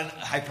 is not a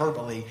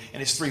hyperbole,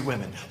 and it's 3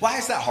 women. Why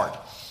is that hard?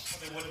 Well,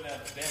 they wouldn't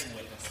have been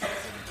witnesses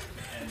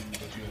in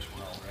the Jewish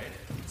world, right?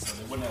 So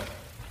they wouldn't have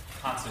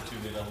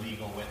constituted a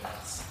legal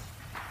witness.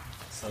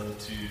 So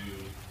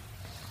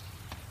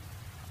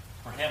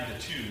for him to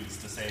choose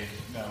to say,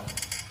 no,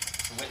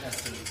 the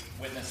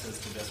witnesses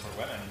to this were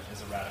women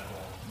is a radical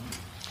move.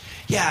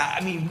 Yeah,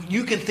 I mean,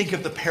 you can think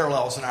of the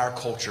parallels in our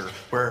culture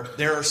where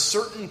there are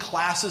certain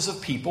classes of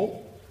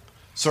people,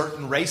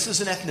 certain races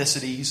and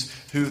ethnicities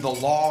who the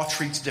law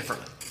treats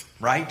differently,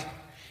 right?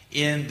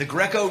 In the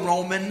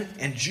Greco-Roman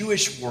and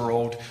Jewish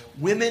world,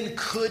 women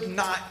could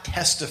not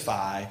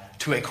testify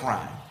to a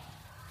crime.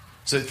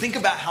 So think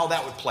about how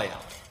that would play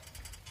out.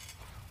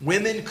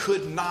 Women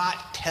could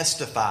not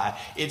testify.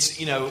 It's,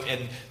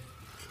 and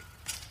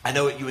I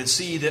know at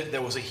UNC that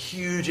there was a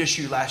huge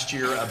issue last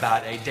year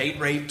about a date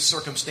rape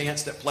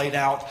circumstance that played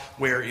out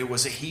where it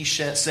was a he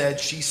said,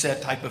 she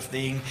said type of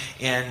thing.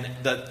 And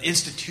the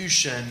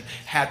institution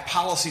had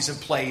policies in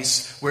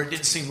place where it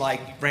didn't seem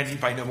like, Brandon, you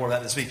probably know more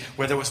about this,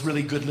 where there was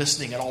really good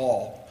listening at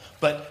all.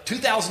 But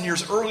 2,000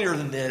 years earlier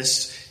than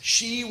this,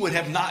 she would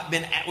have not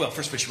been,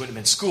 first of all, she wouldn't have been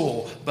in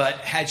school, but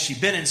had she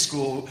been in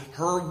school,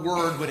 her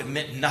word would have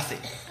meant nothing.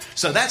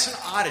 So that's an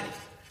oddity,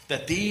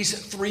 that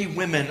these 3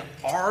 women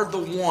are the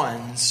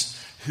ones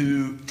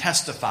who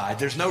testified.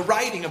 There's no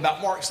writing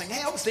about Mark saying,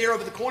 hey, I was there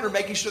over the corner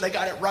making sure they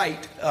got it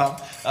right.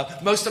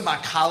 Most of my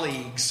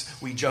colleagues,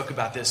 we joke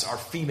about this, are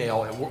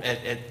female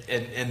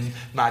in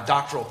my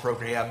doctoral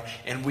program,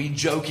 and we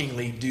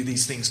jokingly do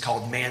these things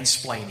called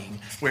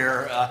mansplaining,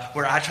 where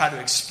I try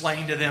to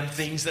explain to them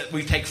things that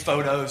we take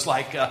photos,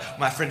 like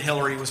my friend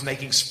Hillary was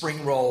making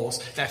spring rolls.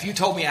 Now, if you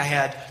told me I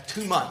had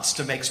 2 months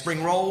to make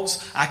spring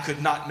rolls, I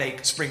could not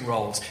make spring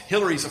rolls.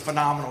 Hillary's a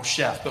phenomenal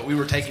chef, but we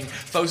were taking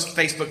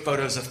Facebook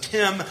photos of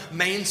Tim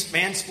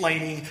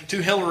mansplaining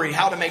to Hillary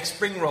how to make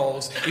spring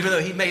rolls, even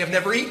though he may have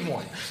never eaten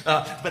one.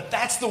 But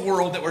that's the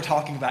world that we're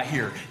talking about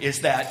here,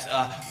 is that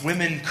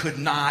women could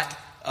not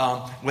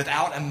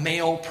Without a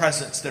male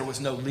presence, there was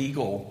no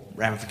legal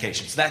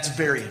ramifications. That's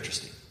very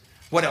interesting.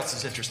 What else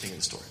is interesting in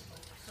the story?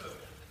 So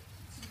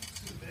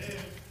their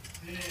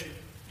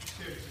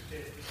experience of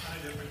death is kind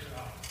of different to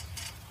ours.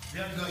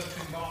 They're going to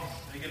embalm him.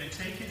 They're going to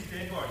take his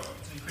dead body.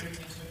 It's an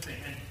incredibly intimate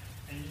thing.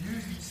 And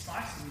use these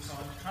spices and so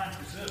on to try and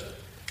preserve it.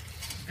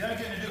 They're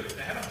going to do it.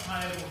 They haven't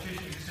hired a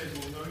mortician who says,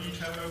 well, no need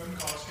to have an open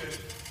casket.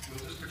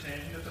 We'll just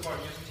pretend that the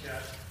body isn't here.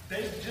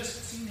 They've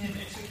just seen him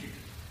executed.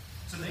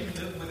 So they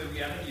live with the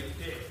reality of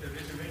death. The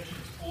resurrection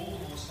is all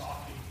the more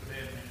startling for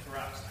them than for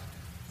us.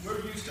 We're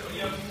used to,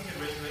 people get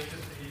resurrected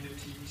at the end of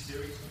TV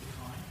series all the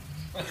time.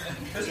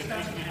 Because it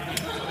doesn't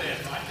happen for them,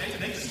 right?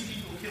 They see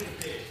people killed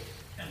dead,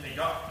 and they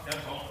die.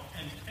 They're gone.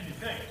 And in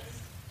fact,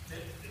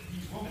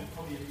 these women,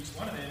 probably at least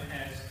one of them,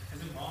 has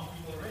embalmed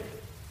people already.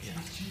 Yeah.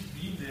 She's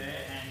been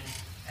there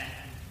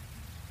and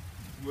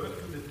worked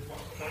with the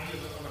body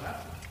of a loved one.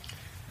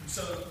 And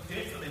so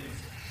death for them is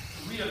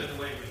real in a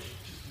way which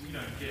just we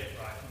don't get,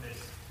 right?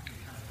 Unless we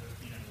kind of have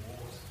been in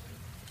wars.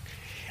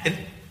 And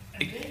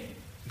then,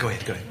 go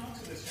ahead. To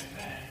this young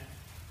man,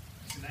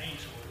 it's an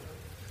angel,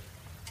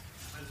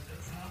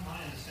 my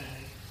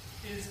understanding,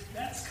 is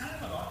that's kind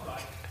of a lot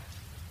like,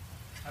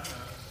 I don't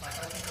know, like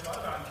I think a lot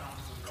of our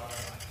encounters with God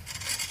are like,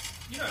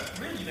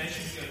 really they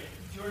should go,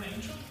 if you're an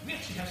angel, we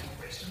actually have some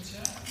questions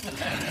here.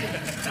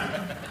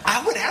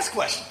 I would ask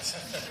questions.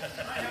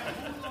 I have a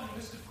whole long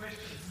list of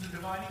questions. This is a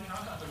divine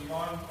encounter. I have a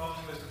long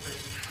list of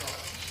questions for God.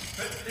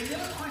 But they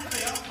never quite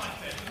play out like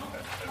that. They're not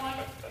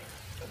like,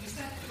 is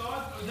that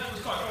God? Oh, that was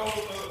God.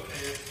 Oh,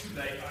 okay, it's too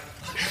late. I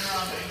turn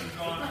around and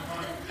gone. I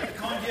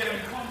can't get him.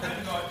 We can't pin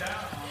God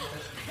down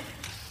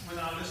with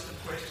our list of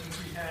questions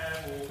we have,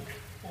 or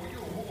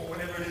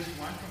whatever it is you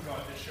want from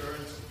God.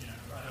 Assurance.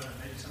 I don't know.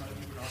 Maybe some other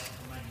people would ask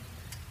for money.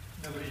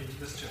 Nobody in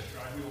this church,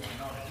 right? We all want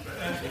knowledge, but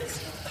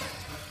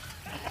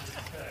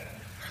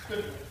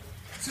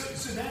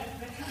so that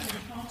kind of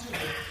encounter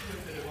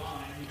with the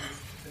divine,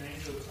 with an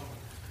angel or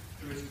something,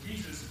 there is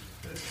Jesus,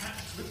 but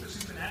it's with the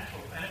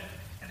supernatural, and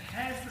it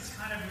has this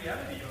kind of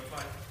reality of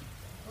like,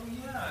 oh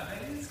yeah,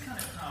 that is kind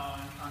of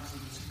how encounters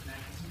with the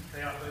supernatural seem to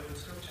play out both in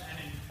Scripture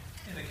and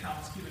in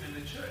accounts given in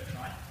the church,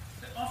 right?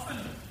 But often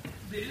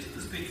there isn't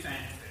this big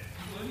fanfare.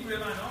 People only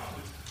realize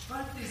afterwards,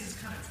 but there's this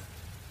kind of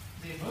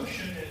the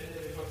emotion that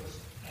they've got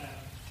this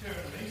terror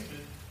and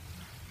amazement.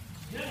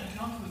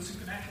 Encounters with the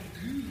supernatural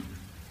do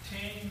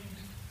tend,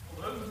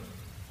 although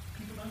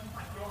people don't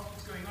quite grasp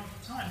what's going on at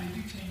the time, they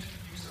do tend to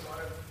produce a lot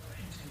of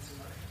intense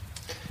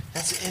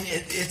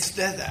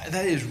emotion.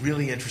 That is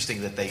really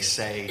interesting that they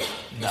say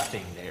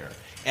nothing there.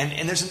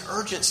 And there's an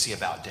urgency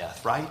about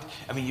death, right?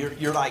 I mean,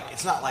 you're like,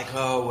 it's not like,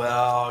 oh,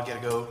 well, I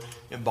got to go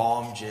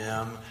embalm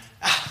Jim.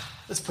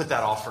 Let's put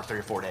that off for 3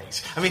 or 4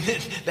 days. I mean,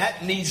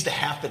 that needs to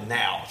happen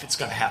now if it's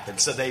going to happen.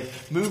 So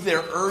they've moved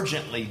there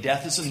urgently.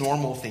 Death is a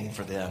normal thing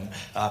for them.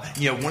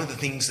 One of the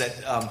things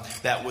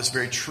that was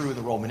very true in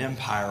the Roman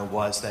Empire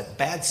was that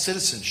bad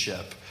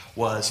citizenship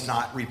was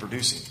not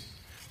reproducing,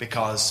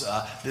 because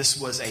this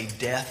was a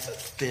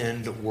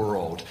death-thinned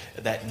world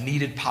that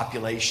needed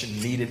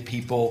population, needed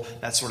people,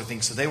 that sort of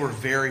thing. So they were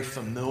very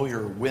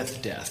familiar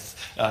with death.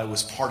 It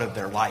was part of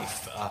their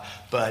life.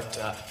 But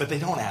they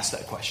don't ask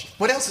that question.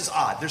 What else is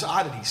odd? There's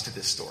oddities to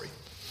this story.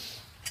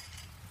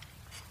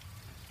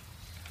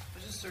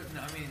 There's just certain,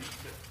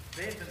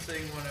 they had been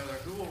saying one another,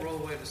 who will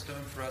roll away the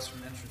stone for us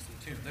from the entrance to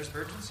the tomb? There's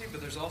urgency, but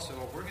there's also,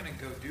 we're going to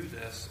go do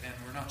this, and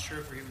we're not sure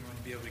if we're even going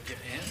to be able to get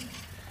in.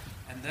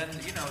 And then,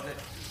 that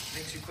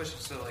makes you question,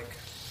 so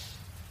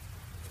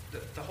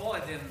the whole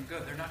idea isn't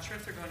good. They're not sure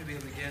if they're going to be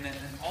able to get in. And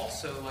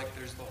also,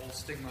 there's the whole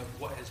stigma of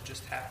what has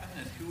just happened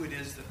and who it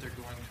is that they're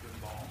going to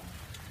embalm.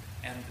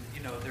 And,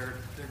 they're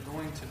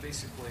going to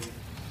basically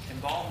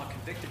embalm a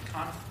convicted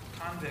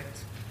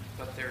convict,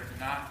 but they're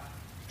not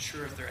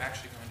sure if they're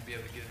actually going to be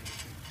able to get into the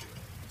tomb to do it.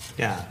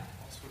 Yeah.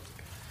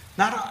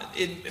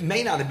 It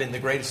may not have been the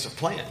greatest of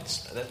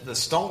plans. The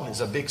stone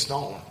is a big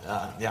stone.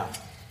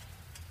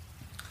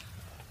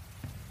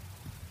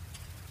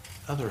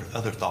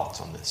 Other thoughts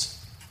on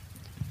this?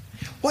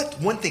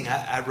 One thing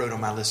I wrote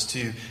on my list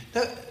too,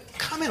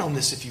 comment on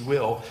this if you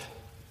will.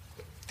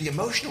 The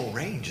emotional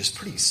range is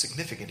pretty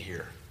significant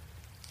here.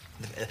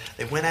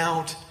 They went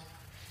out,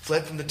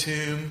 fled from the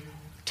tomb,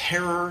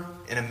 terror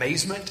and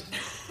amazement.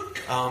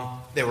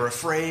 They were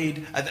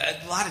afraid. A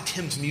lot of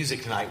Tim's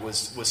music tonight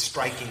was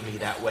striking me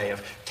that way,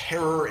 of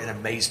terror and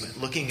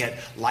amazement, looking at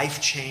life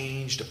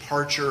change,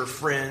 departure,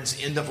 friends,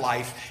 end of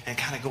life, and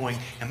kind of going,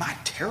 am I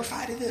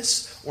terrified of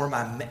this or am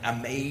I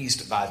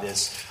amazed by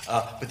this?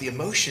 But the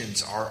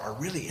emotions are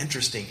really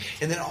interesting.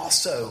 And then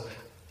also,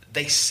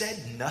 they said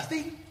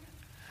nothing.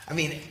 I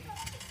mean,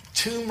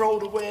 tomb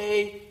rolled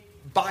away,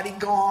 body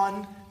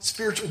gone,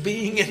 spiritual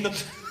being in the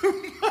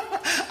tomb.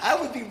 I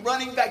would be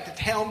running back to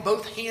town,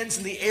 both hands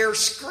in the air,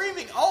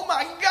 screaming, oh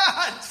my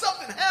God,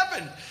 something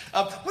happened.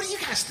 What do you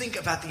guys think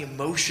about the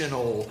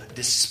emotional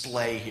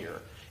display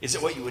here? Is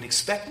it what you would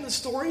expect in the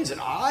story? Is it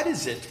odd?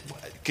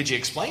 Could you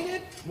explain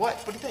it?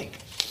 What do you think?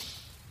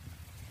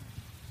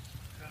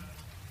 I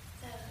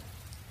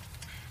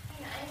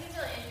think it's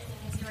really interesting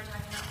because you were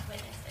talking about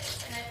witnessing.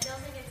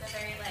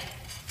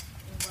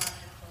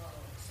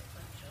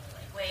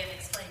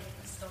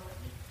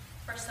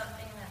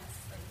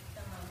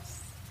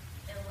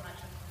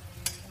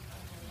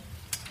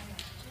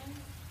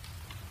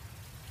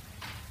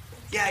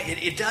 Yeah,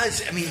 it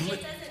does. I mean, And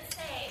it doesn't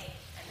say,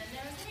 and then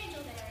there was an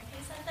angel there, and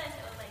he said this.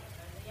 It was like,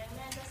 there was a young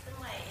man dressed in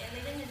white. And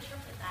they didn't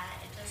interpret that.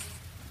 It just,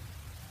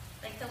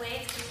 like, the way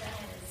it's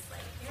presented is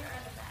like, here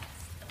are the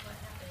facts of what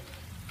happened.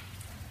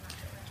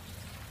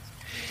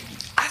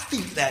 I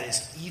think that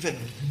is even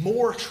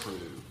more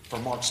true for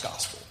Mark's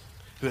gospel,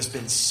 who has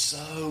been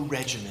so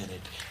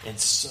regimented and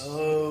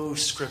so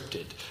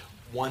scripted.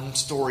 One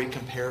story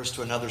compares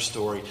to another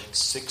story.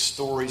 6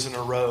 stories in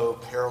a row,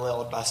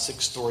 paralleled by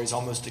 6 stories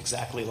almost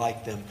exactly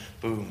like them.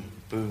 Boom,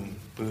 boom,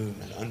 boom,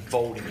 and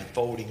unfolding.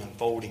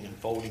 Oh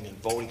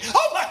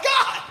my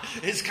God!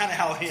 It's kind of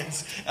how it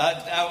ends.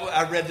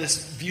 I read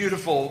this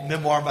beautiful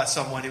memoir by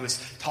someone who was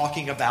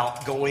talking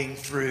about going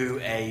through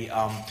a,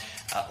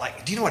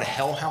 do you know what a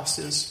hell house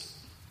is?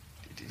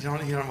 You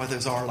know what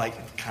those are?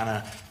 Like kind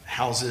of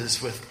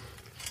houses with,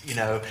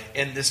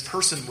 and this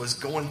person was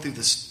going through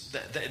this.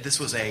 This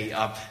was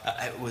I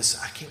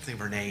can't think of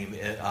her name.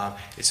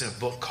 It's in a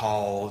book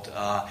called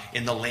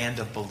In the Land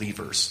of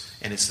Believers.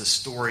 And it's the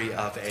story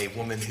of a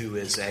woman who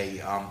is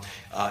an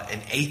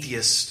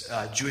atheist,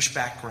 Jewish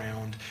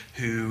background,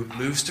 who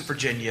moves to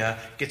Virginia,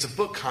 gets a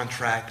book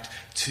contract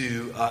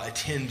to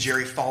attend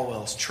Jerry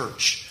Falwell's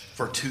church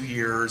for 2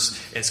 years.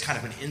 It's kind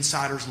of an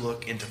insider's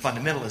look into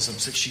fundamentalism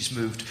since she's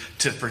moved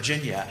to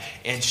Virginia.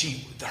 And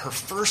her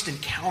first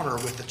encounter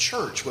with the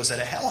church was at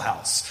a hell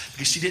house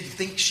because she didn't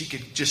think she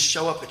could just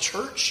show up at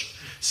church.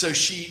 So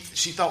she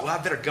thought, well,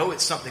 I better go at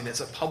something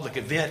that's a public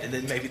event and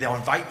then maybe they'll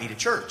invite me to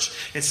church.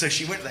 And so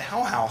she went to the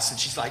hell house and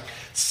she's like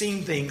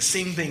seeing things.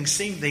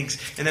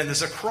 And then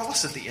there's a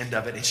cross at the end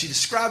of it. And she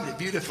described it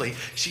beautifully.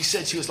 She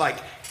said she was like,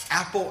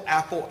 apple,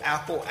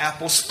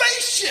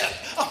 spaceship.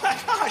 Oh my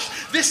gosh,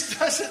 this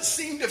doesn't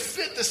seem to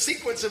fit the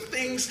sequence of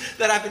things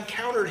that I've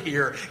encountered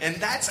here. And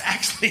that's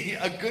actually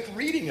a good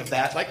reading of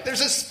that. Like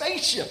there's a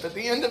spaceship at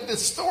the end of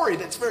this story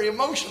that's very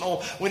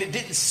emotional when it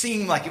didn't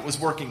seem like it was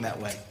working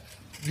that way.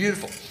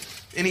 Beautiful.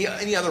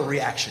 Any other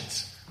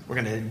reactions? We're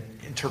going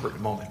to interpret in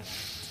a moment.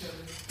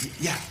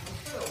 Yeah.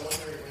 I'm kind of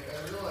wondering,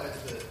 I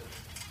realized that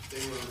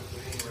they were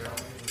waiting around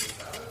because of the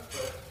Sabbath,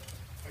 but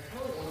I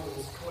kind of wonder what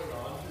was going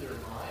on through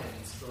their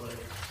minds for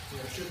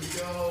should we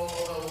go?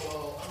 Oh,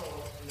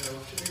 well,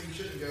 maybe we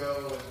shouldn't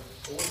go, and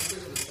let's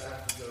wait till the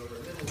Sabbath is over,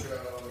 and then we'll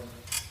go, and,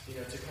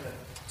 to kind of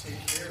take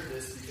care of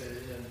this because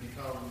it then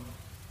become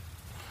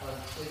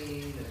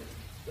unclean, and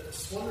I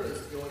just wonder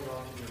what's going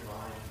on in your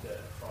mind,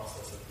 that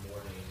process of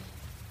mourning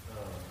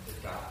that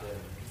got them,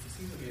 because it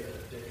seems to be a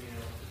day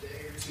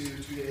or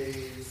 2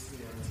 days,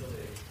 until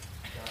they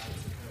got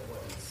this kind of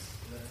ways,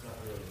 and that's not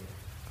really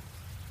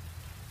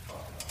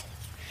talked about.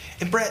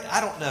 And Brett, I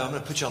don't know. I'm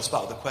going to put you on the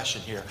spot with a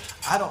question here.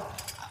 I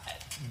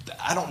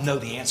don't know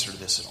the answer to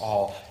this at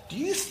all. Do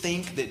you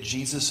think that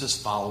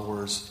Jesus'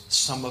 followers,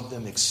 some of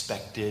them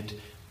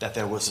expected that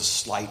there was a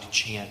slight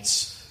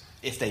chance,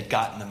 if they'd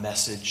gotten the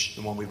message,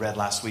 the one we read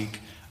last week,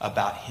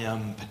 about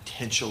him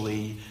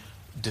potentially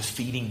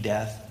defeating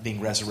death, being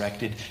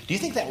resurrected? Do you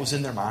think that was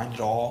in their mind at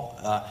all?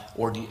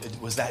 Or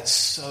was that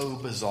so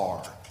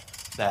bizarre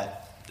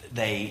that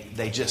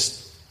they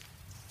just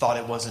thought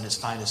it wasn't his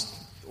finest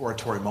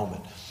oratory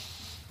moment?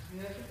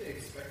 I think they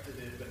expected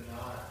it, but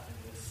not in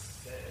this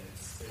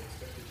sense. They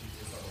expected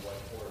Jesus on a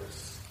white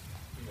horse,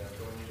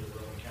 going into the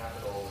Roman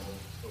capital and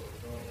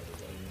overthrowing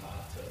everybody,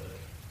 not to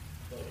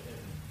let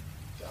him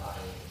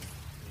die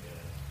and,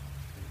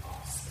 the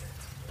opposite.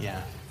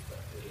 Yeah.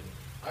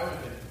 I would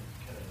have been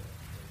kind of,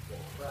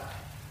 well, crap.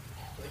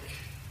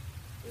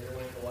 There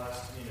went the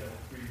last, 3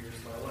 years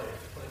of my life,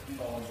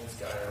 following this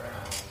guy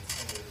around. It's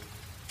kind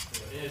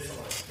of, it is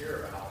someone I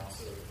care about.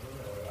 So, I don't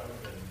know, I would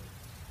have been,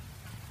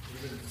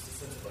 even just a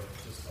sense of,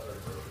 just utter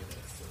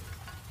brokenness of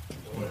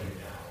what do I do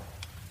now?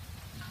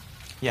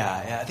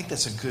 Yeah, I think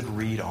that's a good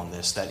read on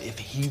this, that if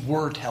he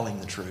were telling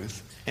the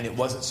truth, and it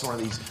wasn't sort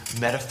of these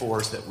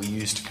metaphors that we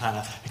use to kind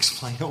of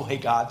explain away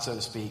God, so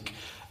to speak,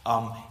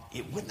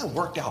 it wouldn't have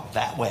worked out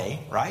that way,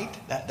 right?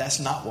 That's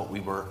not what we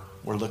were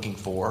looking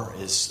for.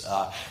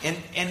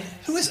 And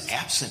who is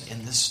absent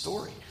in this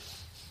story?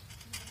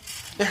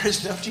 There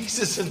is no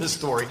Jesus in the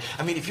story.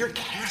 I mean, if you're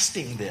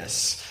casting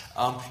this,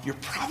 you're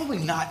probably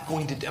not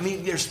going to...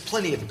 there's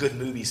plenty of good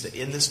movies that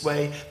end this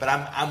way, but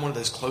I'm one of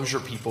those closure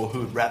people who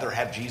would rather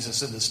have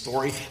Jesus in the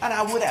story. And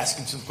I would ask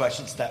him some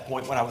questions at that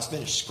point when I was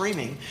finished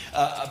screaming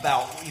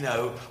about,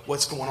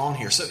 what's going on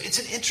here. So it's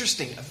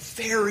a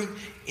very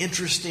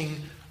interesting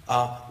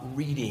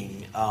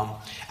reading. I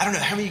don't know,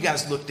 how many of you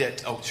guys looked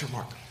at... Oh, sure,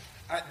 Mark.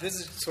 This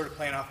is sort of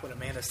playing off what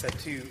Amanda said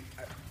too,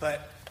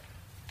 but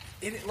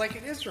it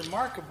is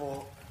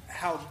remarkable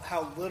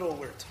how little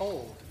we're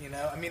told.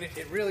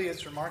 It really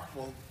is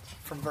remarkable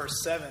from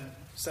verse 7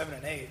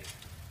 and 8.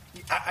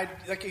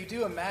 You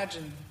do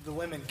imagine the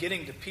women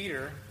getting to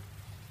Peter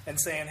and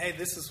saying, "Hey,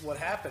 this is what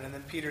happened," and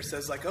then Peter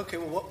says, "Okay,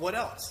 well, what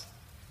else?"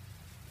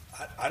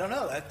 I don't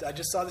know. I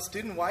just saw this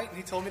dude in white, and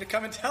he told me to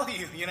come and tell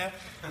you.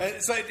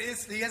 So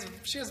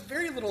she has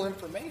very little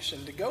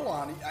information to go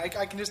on. I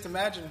can just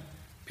imagine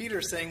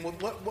Peter saying, "Well,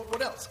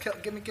 what else?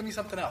 Give me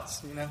something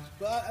else."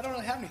 Well, I don't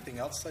really have anything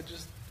else.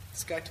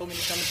 This guy told me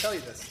to come and tell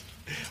you this.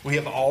 We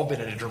have all been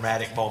in a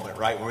dramatic moment,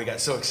 right? Where we got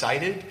so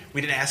excited,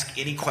 we didn't ask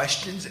any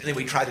questions, and then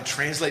we tried to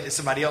translate to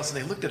somebody else,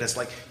 and they looked at us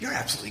like, you're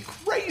absolutely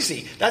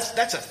crazy.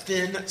 That's a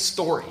thin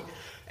story.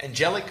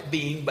 Angelic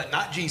being, but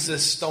not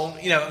Jesus, stone,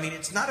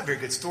 it's not a very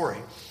good story.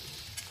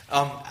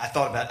 I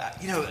thought about,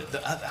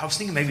 I was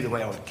thinking maybe the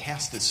way I would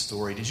cast this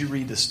story. Did you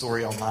read the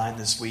story online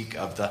this week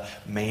of the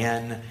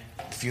man,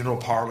 funeral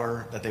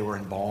parlor that they were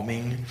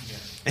embalming? Yeah.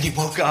 And he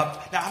woke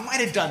up. Now, I might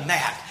have done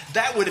that.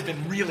 That would have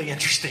been really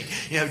interesting.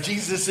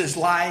 Jesus is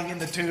lying in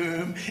the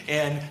tomb,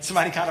 and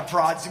somebody kind of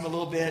prods him a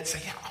little bit. Say,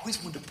 I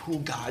always wanted to pull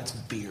God's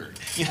beard.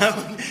 You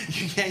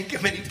yank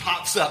him and he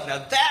pops up. Now,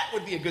 that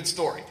would be a good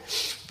story.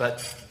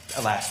 But,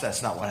 alas,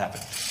 that's not what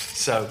happened.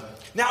 So,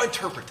 now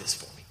interpret this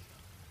for me.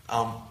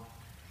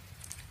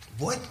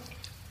 What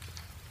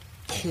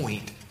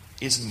point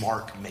is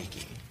Mark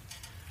making?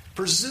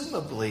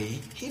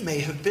 Presumably, he may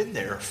have been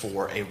there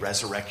for a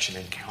resurrection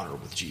encounter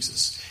with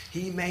Jesus.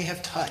 He may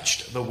have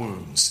touched the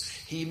wounds.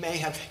 He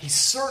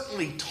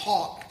certainly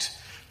talked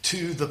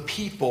to the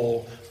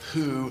people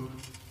who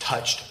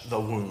touched the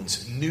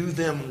wounds, knew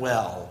them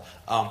well.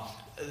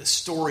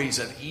 Stories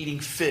of eating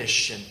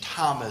fish and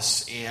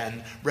Thomas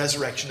and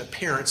resurrection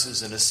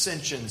appearances and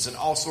ascensions and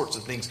all sorts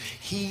of things.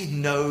 He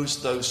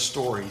knows those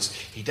stories.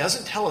 He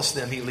doesn't tell us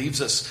them. He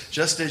leaves us,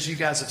 just as you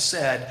guys have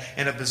said,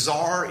 in a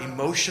bizarre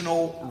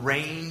emotional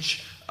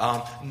range.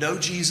 No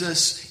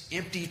Jesus,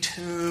 empty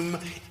tomb.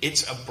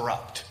 It's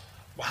abrupt.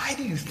 Why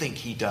do you think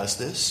he does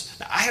this?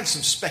 Now, I have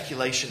some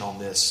speculation on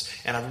this,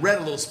 and I've read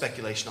a little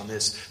speculation on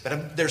this,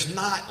 but there's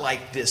not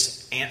like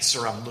this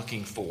answer I'm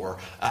looking for.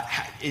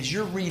 As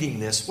you're reading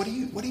this, what do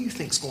you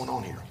think's going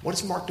on here? What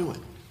is Mark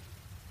doing?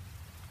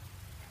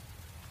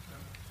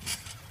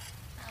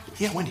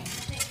 Yeah, Wendy.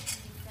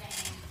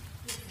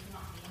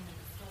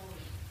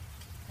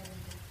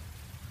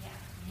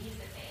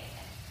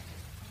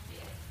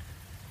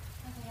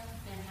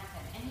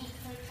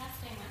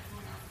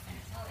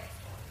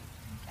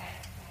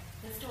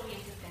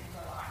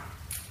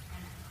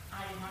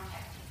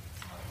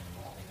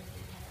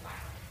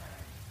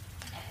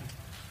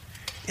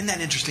 Isn't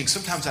that interesting?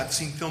 Sometimes I've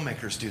seen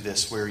filmmakers do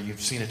this where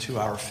you've seen a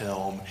 2-hour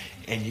film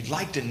and you'd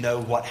like to know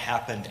what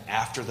happened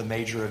after the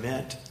major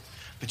event.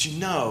 But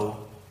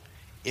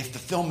if the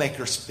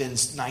filmmaker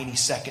spends 90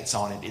 seconds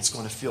on it, it's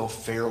going to feel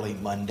fairly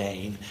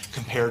mundane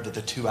compared to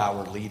the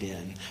 2-hour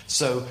lead-in.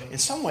 So in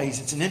some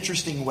ways, it's an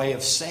interesting way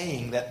of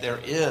saying that there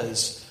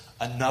is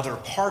another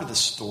part of the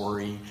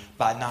story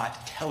by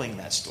not telling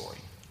that story.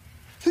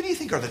 Who do you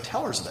think are the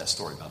tellers of that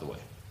story, by the way?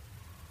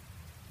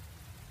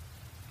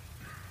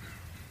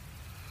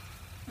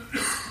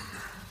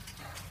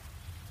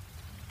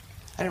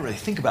 I didn't really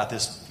think about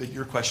this, but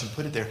your question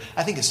put it there.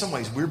 I think in some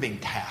ways we're being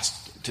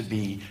tasked to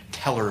be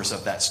tellers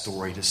of that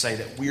story, to say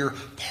that we're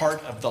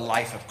part of the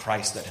life of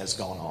Christ that has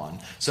gone on.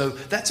 So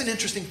that's an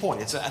interesting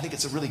point. I think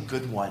it's a really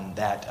good one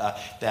that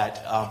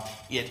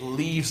it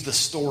leaves the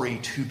story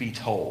to be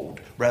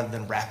told rather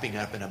than wrapping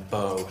up in a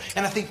bow.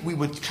 And I think we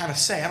would kind of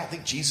say, I don't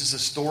think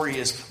Jesus' story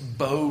is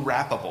bow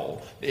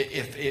wrappable.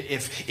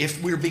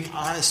 If we're being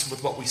honest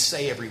with what we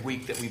say every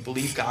week, that we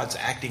believe God's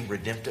acting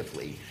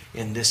redemptively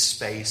in this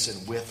space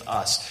and with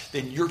us,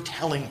 then you're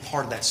telling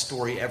part of that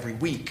story every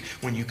week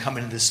when you come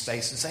into this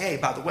space and say, hey,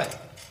 by the way,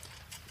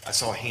 I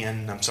saw a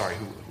hand. I'm sorry.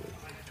 Who? It was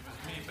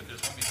me, but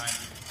there's one behind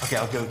you. Okay,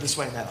 I'll go this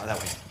way and that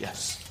way.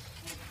 Yes.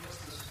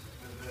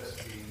 With this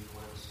being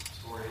what the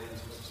story is,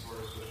 what's the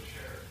story of supposed to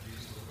share?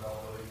 Jesus was about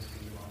building his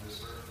kingdom on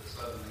this earth, but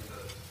suddenly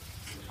the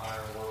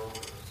entire world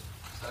of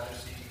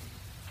Sadducee,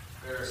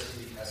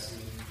 Pharisee,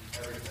 Essene,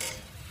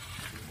 everything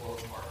is blown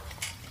apart.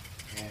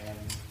 And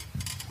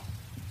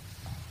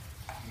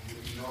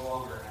you no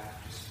longer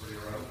act just for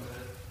your own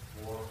good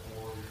or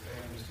for your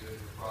family's good,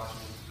 for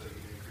prospering so that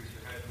you can increase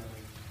your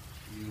hegemony.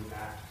 You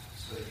act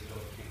so that you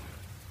build a kingdom.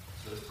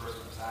 So this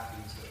person that's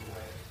acting in such a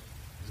way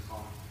is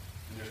gone.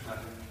 And there's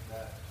nothing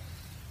that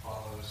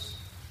follows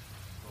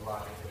the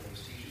logic that he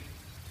was teaching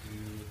to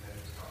that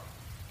is God.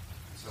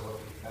 And so what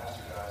we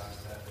bastardize is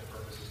that the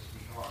purpose is to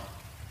be gone,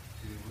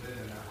 to live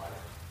in that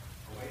life,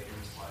 away from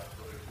this life,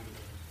 build a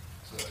kingdom.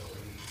 So that's what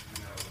we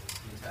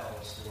can tell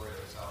the story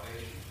of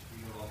salvation.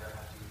 We no longer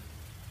have to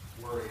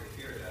worry and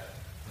fear that,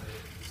 but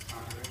it's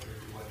contradictory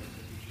to what he's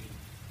been teaching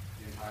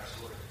the entire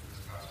story in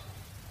this gospel.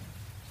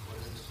 So what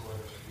is the story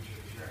that we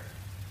should be sharing?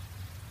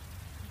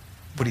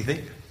 What do you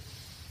think?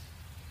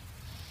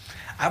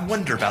 I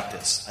wonder about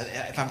this.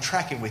 If I'm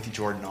tracking with you,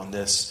 Jordan, on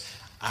this,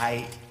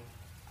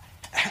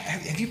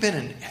 have you been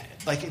in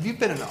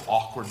an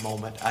awkward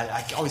moment?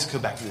 I always go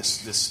back to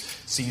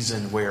this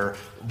season where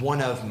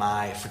one of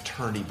my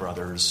fraternity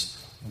brothers'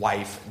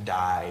 wife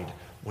died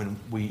when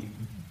we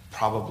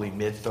probably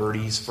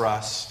mid-30s for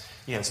us.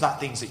 It's not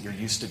things that you're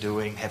used to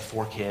doing. Had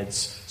 4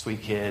 kids,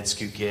 sweet kids,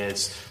 cute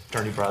kids,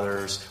 fraternity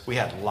brothers. We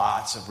had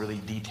lots of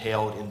really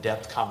detailed,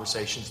 in-depth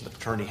conversations in the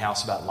fraternity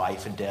house about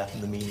life and death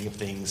and the meaning of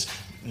things.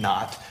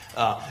 not.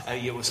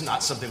 It was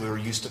not something we were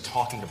used to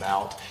talking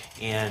about,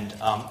 and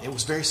it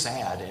was very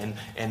sad.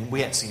 And we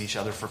hadn't seen each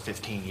other for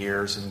 15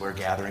 years, and we're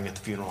gathering at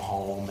the funeral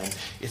home, and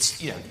it's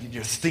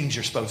there's things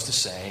you're supposed to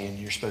say, and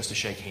you're supposed to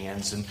shake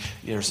hands, and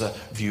there's a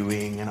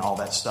viewing and all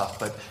that stuff.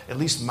 But at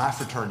least my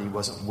fraternity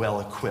wasn't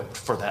well equipped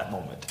for that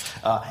moment,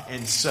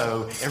 and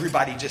so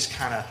everybody just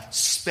kind of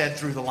sped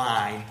through the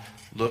line.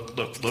 Look,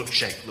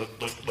 shake,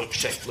 look,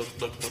 shake,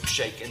 look,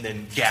 shake, and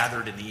then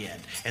gathered in the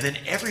end. And then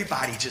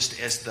everybody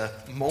just as the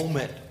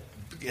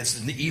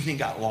evening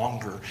got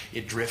longer,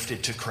 it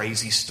drifted to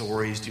crazy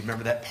stories. Do you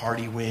remember that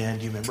party when?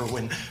 Do you remember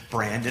when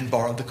Brandon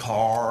borrowed the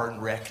car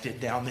and wrecked it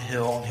down the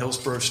hill on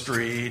Hillsborough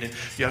Street? And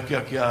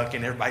yuck,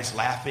 and everybody's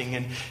laughing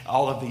and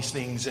all of these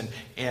things. And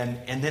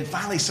then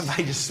finally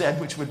somebody just said,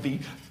 which would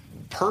be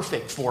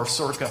perfect for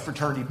circa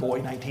fraternity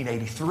boy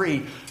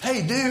 1983,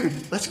 hey dude,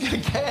 let's get a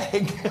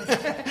keg.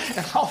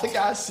 And all the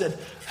guys said,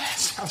 that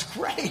sounds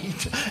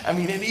great. I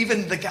mean, and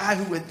even the guy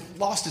who had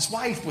lost his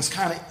wife was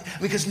kind of,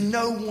 because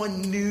no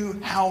one knew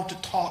how to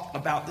talk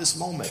about this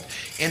moment.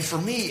 And for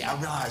me, I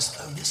realized,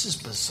 this is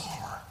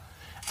bizarre.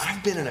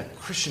 I've been in a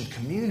Christian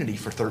community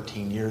for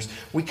 13 years.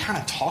 We kind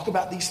of talk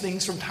about these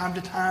things from time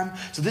to time.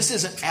 So this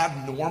isn't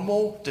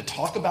abnormal to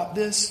talk about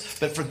this.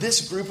 But for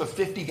this group of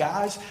 50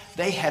 guys,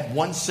 they had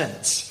one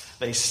sentence.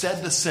 They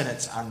said the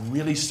sentence, I'm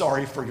really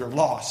sorry for your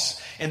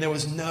loss. And there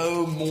was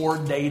no more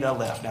data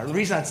left. Now, the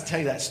reason I tell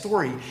you that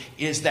story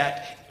is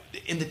that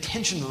in the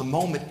tension of the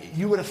moment,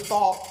 you would have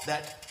thought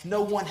that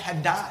no one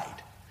had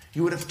died.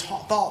 You would have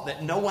thought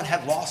that no one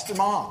had lost their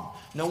mom.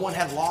 No one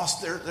had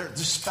lost their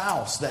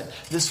spouse, that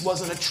this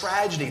wasn't a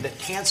tragedy, that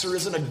cancer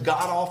isn't a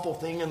god-awful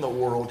thing in the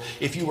world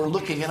if you were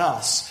looking at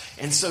us.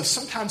 And so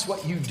sometimes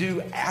what you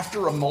do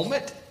after a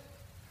moment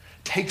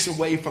takes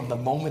away from the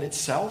moment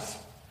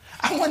itself.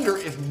 I wonder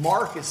if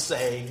Mark is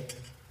saying,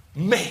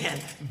 man,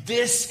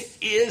 this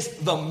is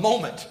the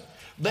moment.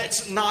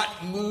 Let's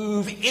not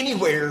move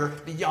anywhere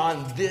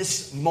beyond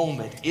this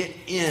moment. It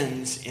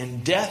ends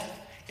in death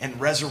and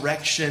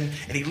resurrection,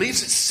 and he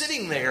leaves it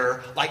sitting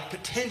there like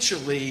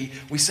potentially,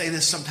 we say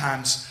this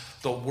sometimes,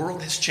 the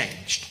world has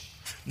changed.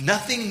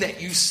 Nothing that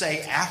you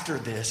say after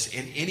this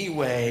in any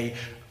way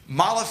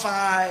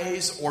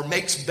mollifies or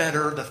makes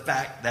better the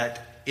fact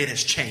that it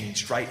has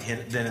changed right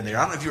then and there.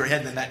 I don't know if you were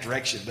heading in that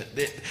direction, but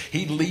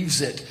he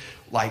leaves it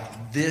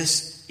like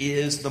this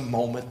is the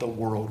moment the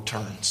world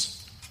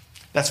turns.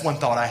 That's one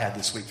thought I had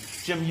this week.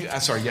 Jim, I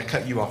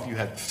cut you off. You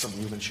had something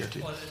you were going to share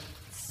too. Well,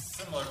 it's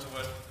similar to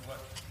what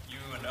you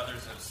and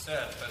others have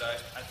said, but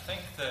I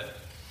think that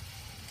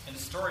in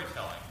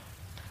storytelling,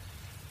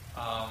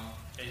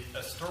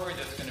 a story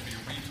that's going to be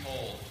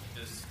retold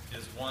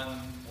is one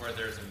where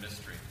there's a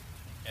mystery,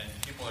 and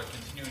people are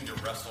continuing to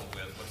wrestle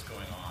with what's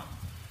going on.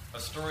 A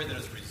story that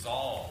is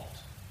resolved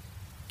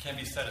can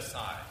be set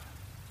aside,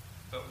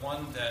 but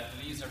one that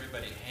leaves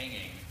everybody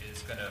hanging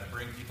is going to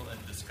bring people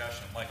into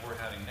discussion, like we're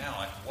having now,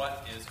 like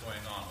what is going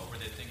on, what were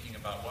they thinking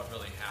about, what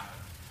really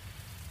happened.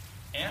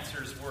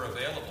 Answers were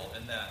available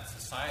in that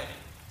society.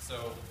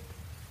 So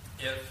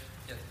if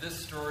this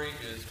story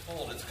is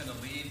told, it's going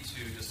to lead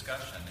to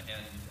discussion,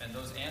 and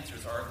those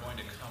answers are going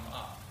to come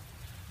up.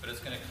 But it's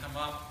going to come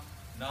up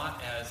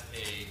not as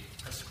a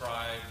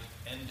prescribed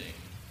ending,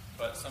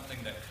 but something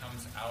that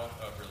comes out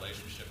of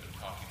relationship and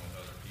talking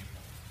with other people.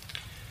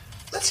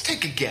 Let's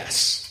take a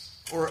guess,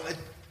 or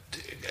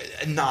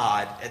a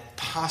nod at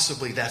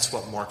possibly that's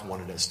what Mark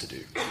wanted us to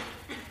do.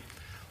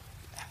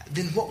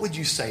 Then what would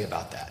you say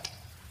about that?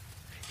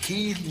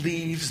 He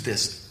leaves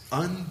this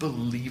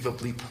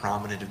unbelievably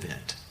prominent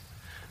event,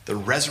 the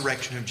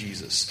resurrection of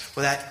Jesus,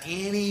 without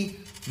any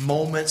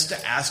moments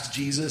to ask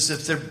Jesus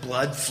if there's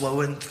blood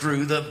flowing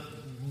through the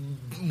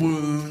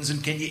wounds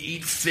and can you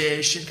eat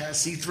fish and kind of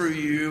see through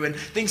you and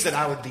things that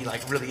I would be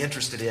like really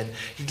interested in.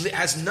 He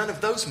has none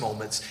of those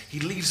moments. He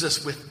leaves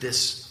us with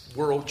this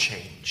world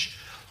change.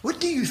 What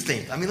do you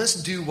think? I mean,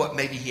 let's do what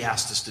maybe he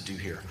asked us to do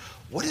here.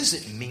 What does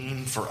it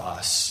mean for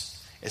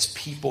us as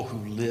people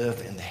who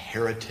live in the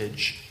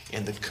heritage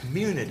and the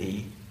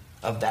community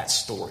of that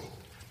story?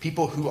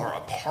 People who are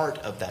a part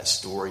of that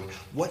story.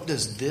 What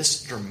does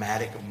this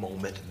dramatic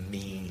moment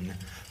mean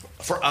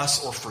for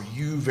us or for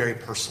you very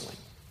personally?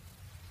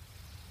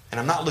 And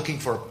I'm not looking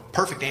for a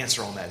perfect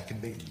answer on that. It can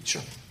be,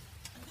 sure.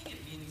 I think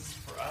it means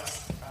for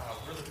us,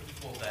 we're the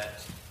people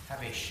that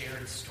have a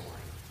shared story.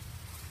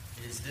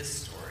 It is this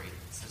story.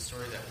 It's the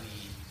story that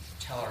we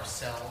tell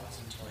ourselves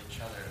and tell each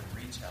other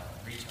and retell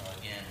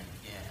again and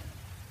again.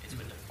 It's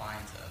what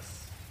defines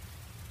us.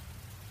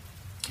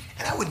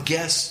 And I would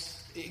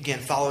guess, again,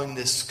 following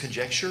this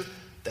conjecture,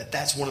 that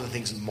that's one of the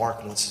things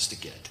Mark wants us to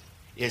get.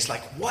 It's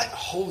like, what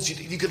holds you?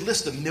 You could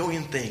list a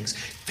million things.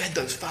 Fed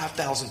those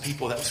 5,000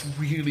 people. That was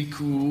really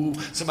cool.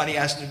 Somebody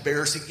asked an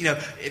embarrassing,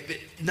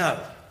 no.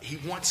 He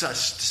wants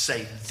us to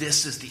say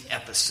this is the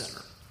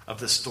epicenter of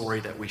the story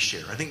that we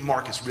share. I think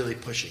Mark is really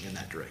pushing in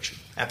that direction.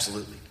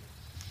 Absolutely.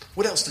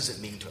 What else does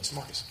it mean to us,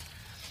 Marcus?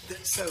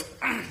 So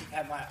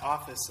at my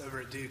office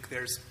over at Duke,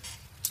 there's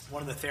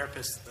one of the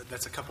therapists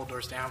that's a couple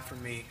doors down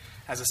from me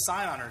has a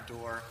sign on her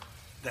door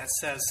that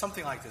says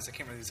something like this. I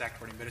can't remember the exact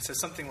wording, but it says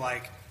something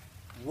like,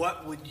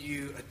 "What would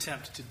you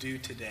attempt to do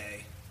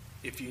today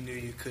if you knew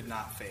you could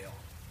not fail?"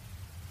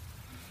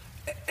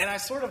 And I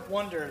sort of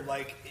wonder,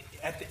 like,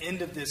 at the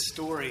end of this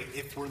story,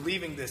 if we're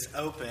leaving this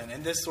open,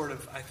 and this sort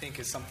of, I think,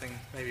 is something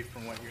maybe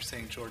from what you're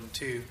saying, Jordan,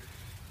 too,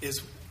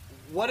 is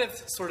what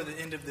if sort of the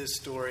end of this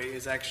story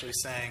is actually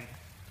saying,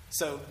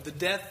 so the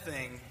death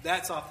thing,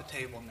 that's off the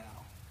table now.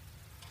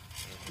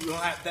 We don't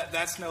have,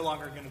 that's no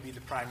longer going to be the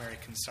primary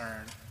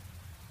concern.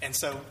 And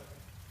so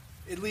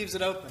it leaves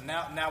it open.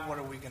 Now what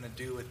are we going to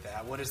do with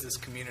that? What is this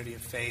community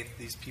of faith,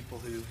 these people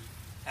who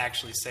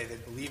actually say they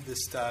believe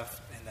this stuff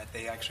and that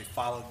they actually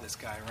followed this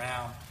guy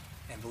around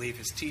and believe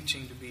his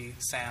teaching to be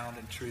sound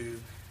and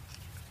true?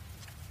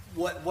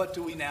 What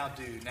do we now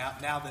do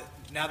now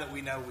that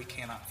we know we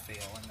cannot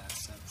fail in that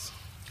sense?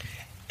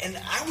 And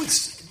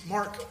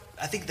Mark,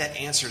 I think that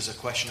answers a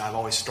question I've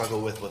always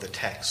struggled with a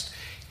text.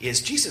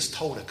 Is Jesus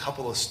told a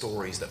couple of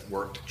stories that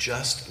worked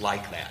just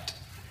like that.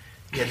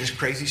 He had this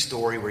crazy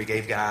story where he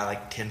gave a guy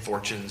like 10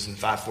 fortunes and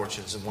 5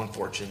 fortunes and 1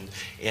 fortune,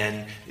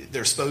 and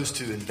they're supposed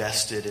to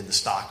invest it in the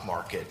stock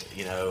market,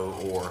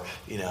 or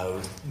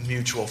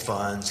mutual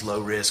funds, low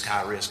risk,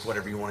 high risk,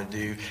 whatever you want to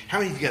do. How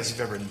many of you guys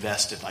have ever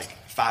invested like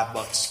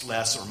 $5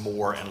 less or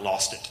more and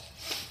lost it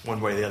one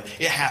way or the other?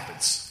 It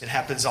happens. It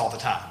happens all the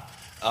time.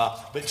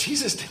 But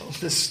Jesus tells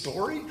this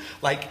story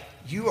like,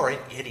 you are an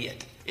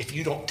idiot if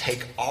you don't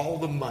take all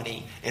the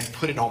money and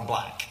put it on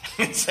black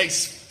and say,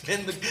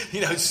 spend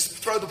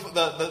throw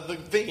the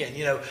thing in.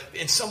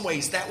 In some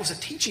ways, that was a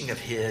teaching of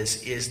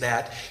his, is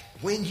that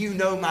when you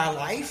know my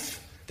life,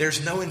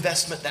 there's no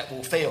investment that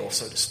will fail,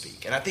 so to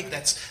speak. And I think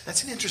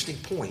that's an interesting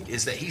point,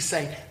 is that he's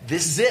saying,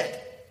 this is it.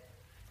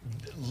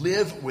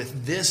 Live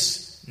with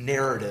this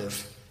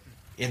narrative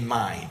in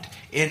mind.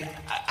 And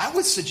I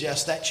would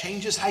suggest that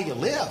changes how you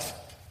live.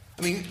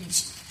 I mean,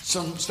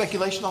 some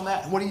speculation on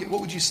that.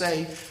 What would you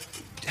say?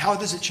 How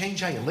does it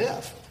change how you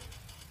live?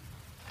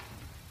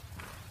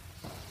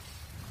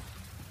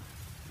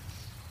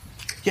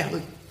 Yeah,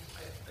 look.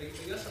 I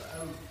guess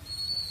I'm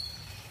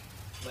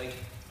like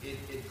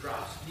it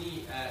drops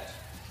me at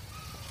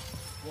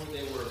when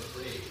they were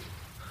afraid,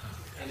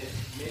 and it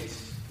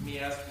makes me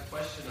ask the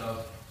question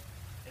of,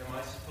 am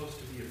I supposed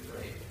to be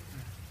afraid?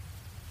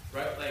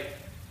 Right? Like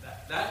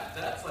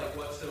that's like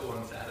what's so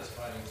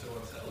unsatisfying and so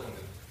unsettling.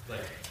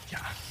 Like,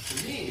 to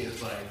me,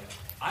 is like,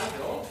 I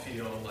don't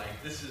feel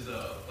like this is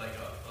a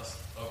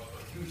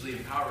hugely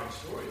empowering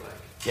story. Like,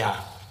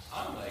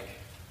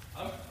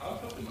 I'm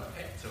pooping my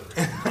pants over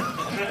here.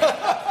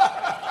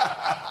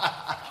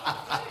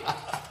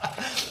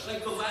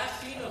 Like the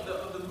last scene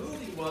of the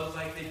movie was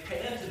like they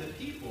panned to the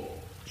people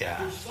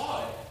who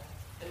saw it,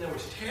 and there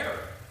was terror.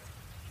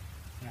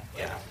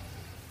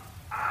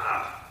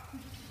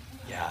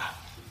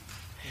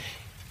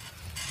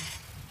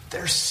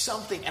 There's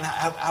something, and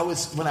I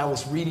was, when I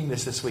was reading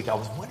this week, I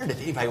was wondering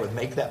if anybody would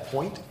make that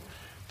point,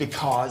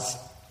 because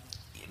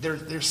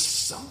there's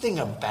something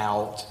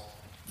about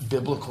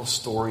biblical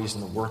stories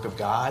and the work of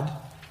God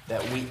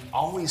that we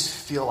always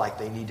feel like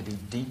they need to be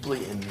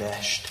deeply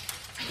enmeshed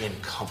in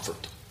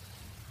comfort.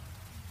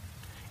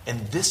 And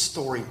this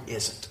story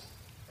isn't.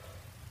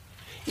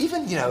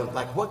 Even,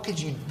 like what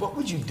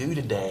would you do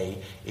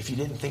today if you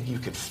didn't think you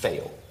could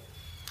fail?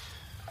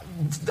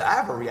 I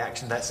have a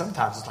reaction to that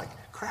sometimes. It's like,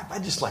 crap, I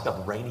just like a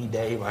rainy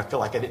day where I feel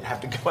like I didn't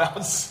have to go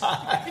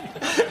outside.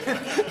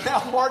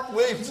 Now Mark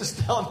Williams is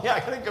telling me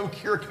I got to go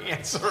cure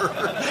cancer,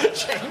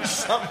 change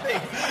something.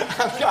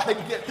 I've got to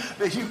get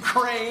the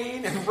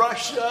Ukraine and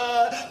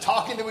Russia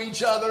talking to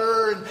each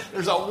other, and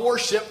there's a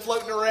warship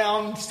floating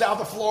around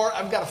south of Florida.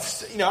 I got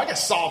to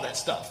solve that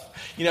stuff.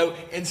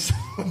 And so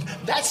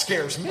that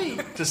scares me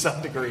to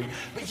some degree.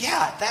 But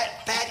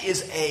that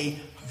is a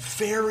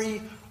very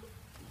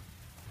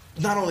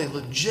not only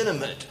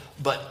legitimate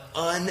but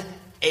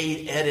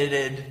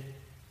unedited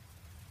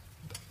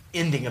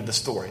ending of the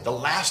story. The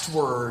last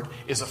word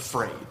is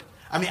afraid.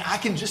 I mean, I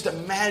can just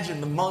imagine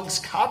the monks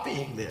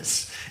copying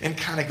this and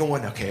kind of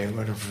going, okay, I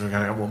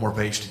got one more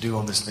page to do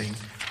on this thing.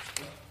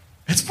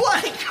 It's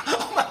blank.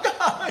 Oh my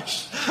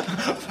gosh.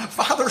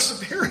 Father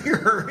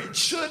Superior, it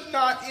should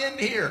not end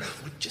here.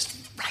 Just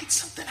write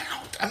something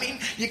out. I mean,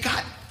 you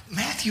got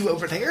Matthew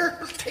over there.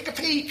 Take a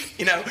peek.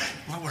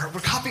 We're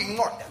copying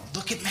Mark.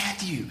 Look at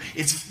Matthew.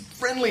 It's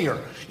friendlier.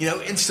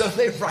 And so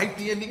they write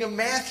the ending of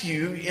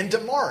Matthew into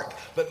Mark.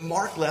 But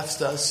Mark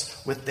left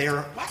us with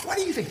their... Why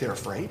do you think they're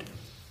afraid?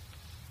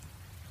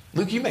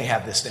 Luke, you may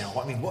have this now.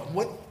 I mean, what?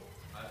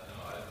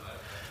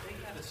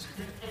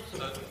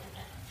 So,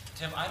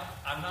 Tim,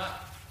 I'm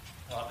not...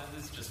 Well,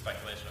 this is just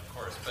speculation, of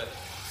course. But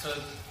so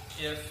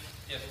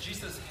if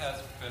Jesus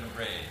has been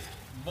raised,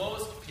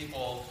 most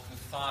people who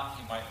thought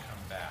he might come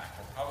back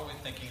were probably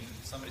thinking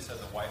somebody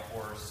says a white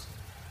horse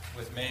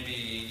with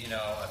maybe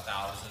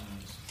 1,000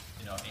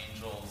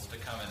 angels to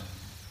come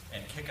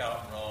and kick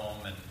out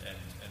Rome and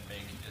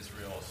make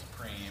Israel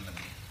supreme.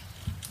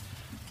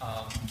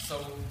 And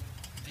so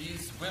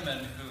these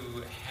women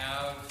who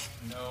have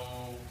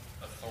no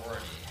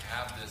authority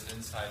have this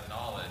inside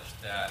knowledge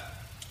that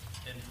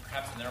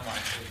perhaps in their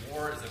minds, the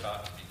war is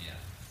about to begin.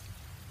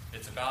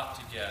 It's about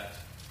to get,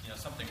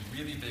 something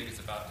really big is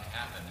about to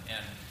happen.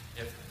 And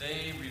if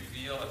they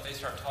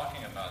start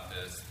talking about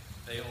this,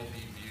 they will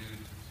be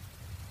viewed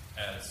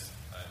as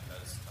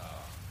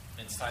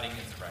inciting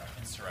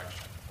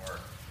insurrection, or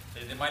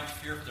they might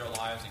fear for their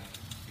lives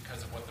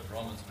because of what the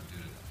Romans would do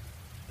to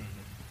them.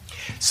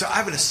 Mm-hmm. So I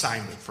have an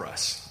assignment for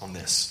us on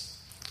this.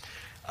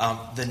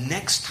 The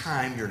next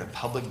time you're in a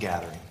public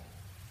gathering,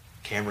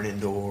 Cameron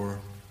Indoor,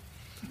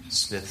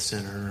 Smith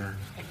Center,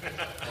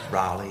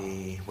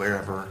 Raleigh,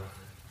 wherever,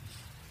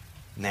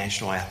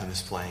 national anthem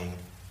is playing,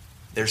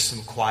 there's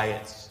some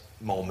quiet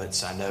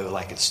moments. I know,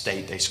 like at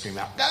State, they scream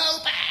out, "Go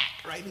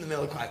back!" right in the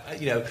middle of quiet.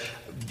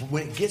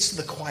 When it gets to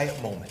the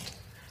quiet moment,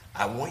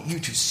 I want you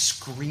to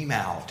scream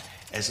out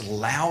as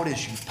loud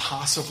as you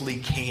possibly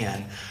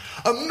can,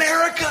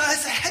 "America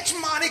is a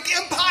hegemonic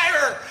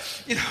empire!"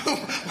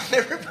 When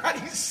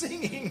everybody's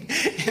singing,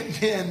 and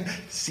then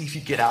see if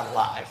you get out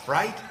alive,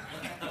 right?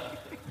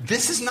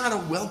 This is not a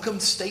welcome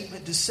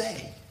statement to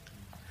say.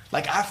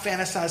 Like, I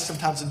fantasize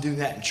sometimes of doing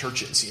that in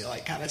churches,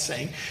 kind of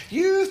saying,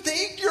 "You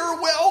think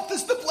your wealth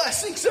is the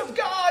blessings of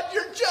God,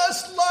 you're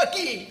just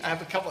lucky." I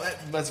have a couple,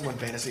 that's one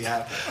fantasy I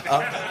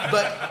have.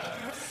 But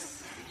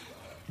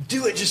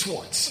do it just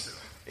once.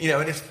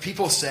 And if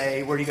people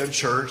say, "Where do you go to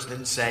church?"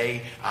 then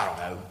say, I don't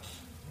know,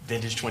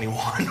 Vintage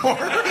 21 or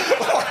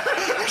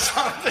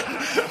something.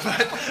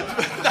 But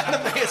not a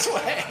man's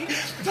way.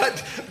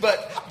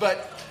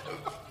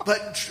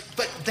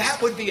 But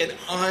that would be an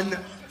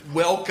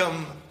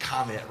unwelcome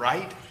comment,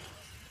 right?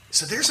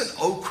 So there's an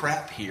oh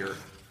crap here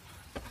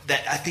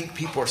that I think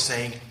people are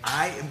saying,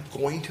 I am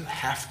going to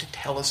have to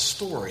tell a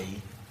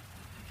story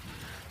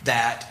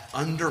that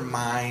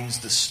undermines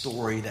the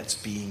story that's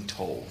being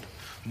told.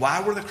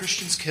 Why were the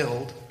Christians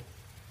killed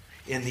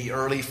in the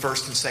early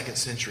 1st and 2nd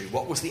century?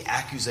 What was the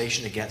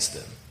accusation against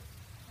them?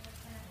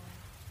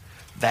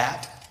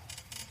 That,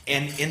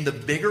 and in the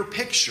bigger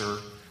picture,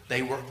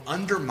 they were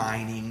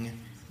undermining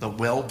the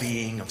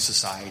well-being of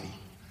society,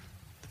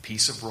 the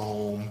peace of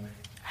Rome,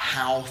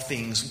 how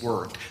things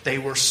worked. They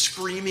were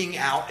screaming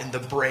out in the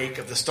break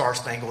of the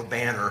Star-Spangled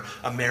Banner,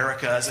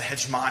 "America is a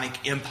hegemonic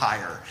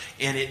empire."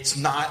 And it's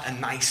not a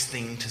nice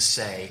thing to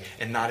say,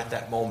 and not at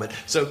that moment.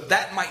 So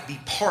that might be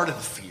part of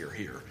the fear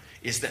here,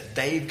 is that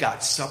they've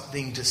got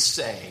something to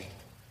say.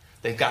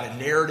 They've got a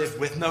narrative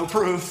with no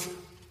proof.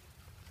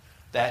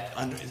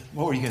 What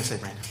were you going to say,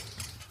 Brandon?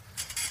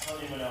 I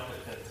don't even know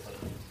if it fits, but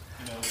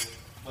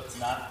what's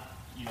not,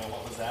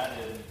 what was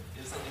added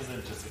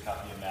isn't just a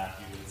copy of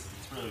Matthew. It's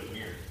really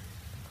weird.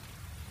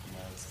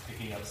 It's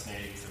picking up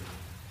snakes and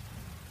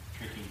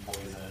drinking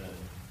poison,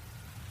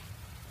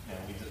 and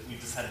we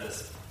just had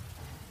this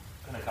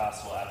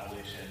Pentecostal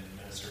Appalachian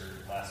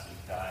minister last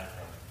week die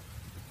from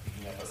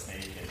picking up a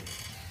snake,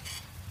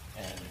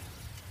 and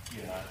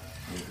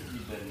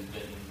he'd been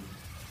bitten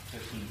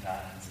 15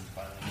 times and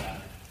finally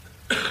died.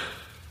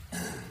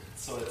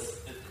 So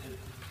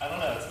I don't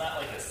know. It's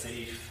not like a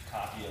safe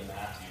copy of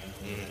Matthew.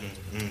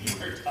 You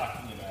were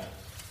talking about.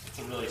 It's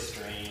a really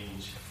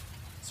strange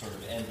sort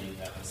of ending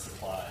that was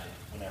supplied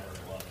whenever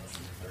it was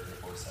in the 3rd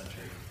or 4th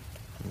century.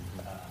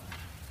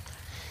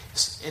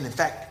 And in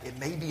fact, it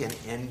may be an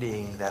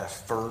ending that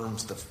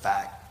affirms the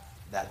fact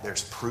that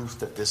there's proof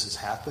that this has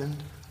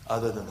happened,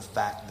 other than the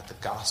fact that the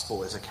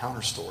gospel is a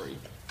counter story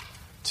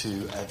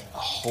to a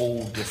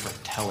whole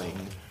different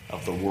telling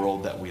of the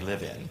world that we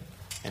live in.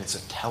 And it's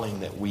a telling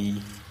that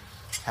we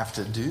have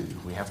to do,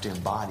 we have to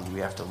embody, we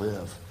have to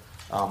live.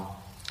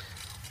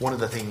 One of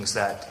the things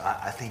that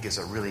I think is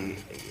a really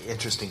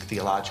interesting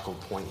theological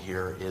point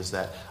here is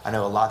that I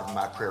know a lot of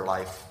my prayer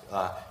life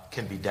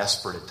can be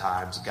desperate at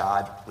times.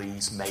 God,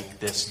 please make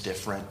this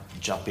different.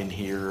 Jump in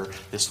here.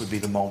 This would be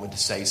the moment to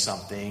say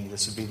something.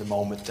 This would be the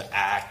moment to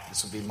act.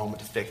 This would be the moment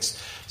to fix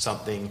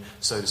something,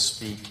 so to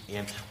speak.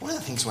 And one of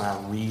the things when I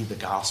read the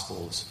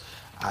Gospels,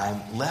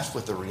 I'm left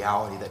with the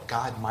reality that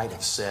God might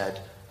have said,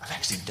 I've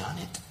actually done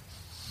it.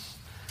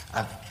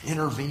 I've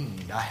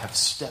intervened. I have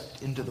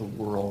stepped into the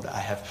world. I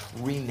have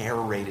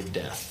re-narrated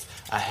death.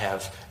 I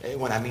have,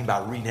 when I mean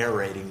by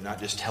re-narrating, not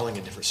just telling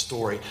a different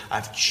story,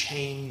 I've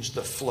changed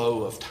the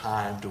flow of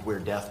time to where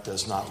death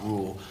does not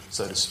rule,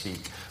 so to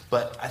speak.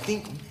 But I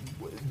think,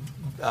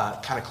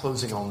 kind of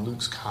closing on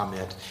Luke's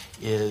comment,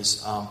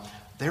 is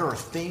there are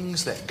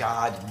things that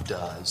God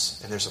does,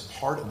 and there's a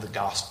part of the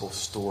gospel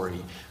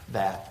story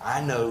that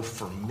I know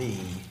for me,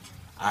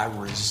 I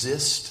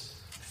resist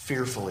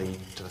fearfully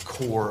to the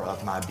core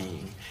of my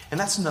being. And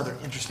that's another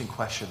interesting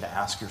question to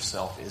ask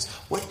yourself is,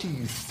 what do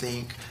you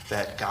think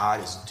that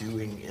God is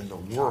doing in the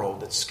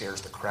world that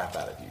scares the crap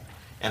out of you?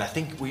 And I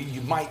think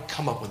you might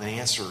come up with an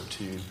answer or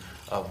two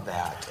of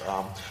that.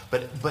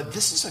 But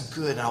this is a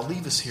good, and I'll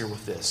leave us here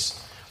with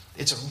this.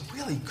 It's a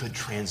really good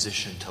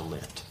transition to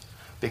Lent,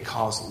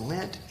 because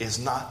Lent is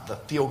not the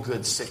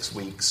feel-good 6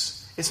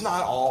 weeks. It's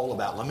not all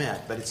about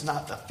lament, but it's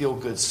not the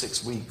feel-good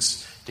 6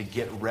 weeks. to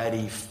get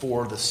ready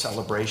for the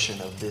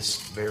celebration of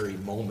this very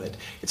moment.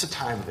 It's a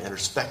time of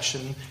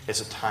introspection.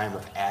 It's a time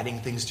of adding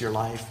things to your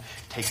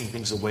life, taking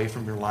things away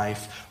from your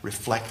life,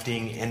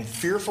 reflecting, and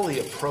fearfully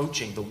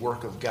approaching the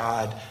work of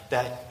God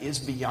that is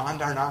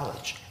beyond our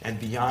knowledge and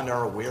beyond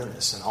our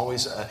awareness, and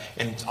always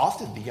and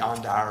often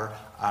beyond our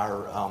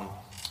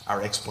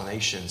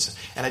explanations.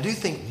 And I do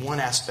think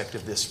one aspect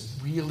of this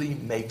really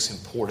makes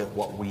important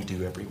what we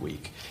do every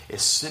week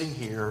is sitting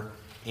here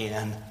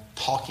and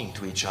talking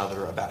to each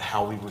other about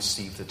how we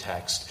receive the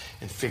text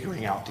and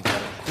figuring out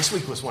together. This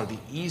week was one of the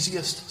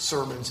easiest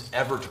sermons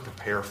ever to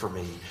prepare for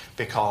me,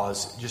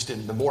 because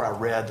the more I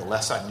read, the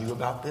less I knew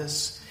about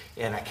this.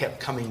 And I kept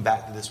coming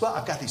back to this. Well,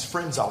 I've got these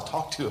friends I'll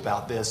talk to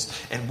about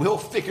this, and we'll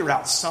figure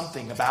out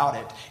something about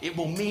it. It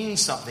will mean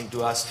something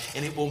to us,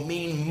 and it will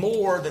mean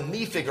more than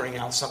me figuring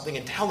out something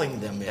and telling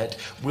them it.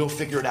 We'll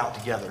figure it out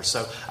together.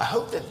 So I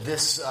hope that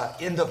this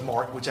end of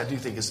Mark, which I do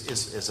think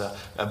is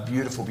a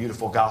beautiful,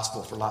 beautiful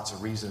gospel for lots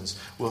of reasons,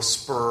 will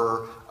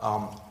spur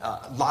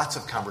lots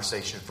of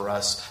conversation for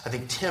us. I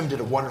think Tim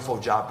did a wonderful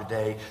job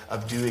today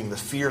of doing the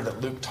fear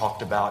that Luke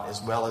talked about, as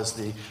well as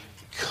the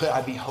could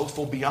I be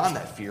hopeful beyond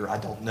that fear? I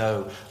don't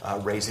know,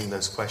 raising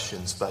those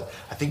questions. But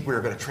I think we're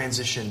going to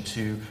transition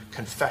to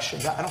confession.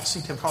 I don't see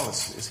Tim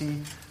Collins. Is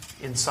he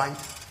in sight?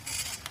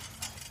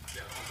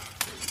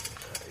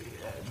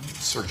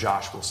 Sir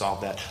Josh will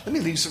solve that. Let me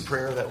leave some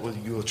prayer that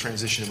you will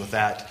transition with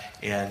that,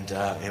 and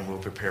we'll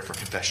prepare for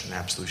confession and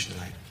absolution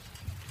tonight.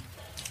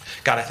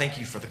 God, I thank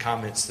you for the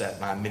comments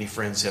that my many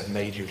friends have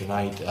made here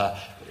tonight.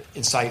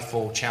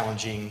 Insightful,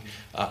 challenging.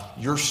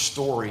 Your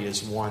story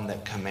is one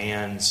that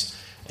commands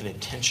an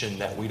intention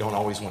that we don't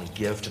always want to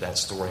give to that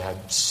story.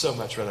 I'd so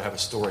much rather have a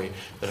story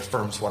that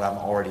affirms what I'm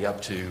already up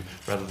to,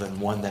 rather than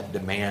one that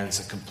demands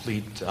a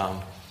complete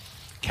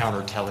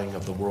counter-telling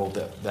of the world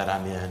that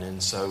I'm in.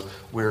 And so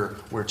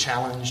we're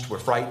challenged, we're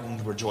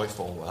frightened, we're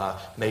joyful.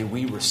 May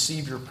we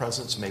receive your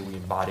presence. May we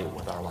embody it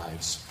with our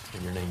lives.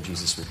 In your name,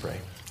 Jesus, we pray.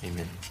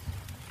 Amen.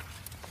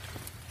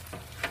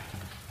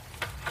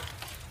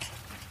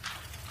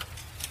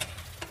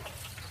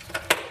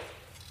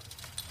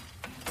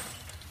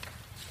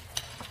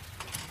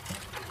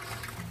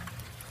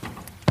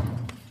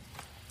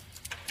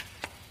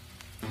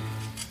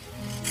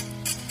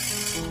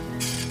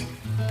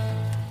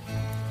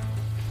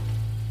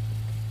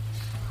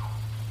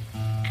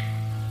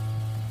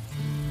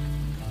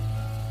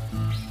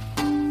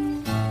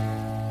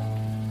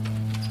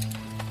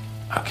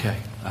 Okay,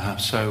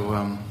 so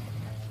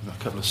we've got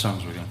a couple of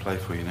songs we're going to play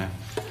for you now.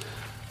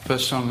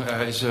 First song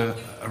is a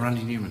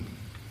Randy Newman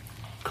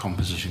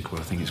composition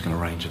called I Think It's Gonna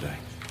Rain Today.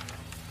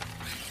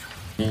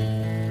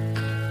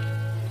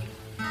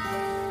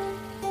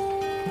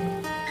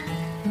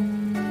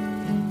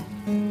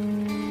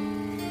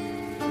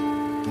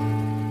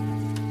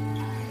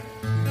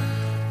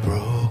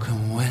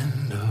 Broken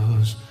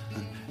windows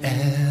and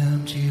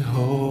empty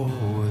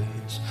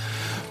hallways,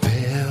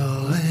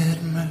 pale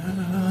lit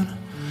moon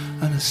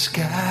and a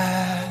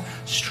sky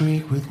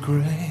streaked with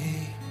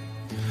grey.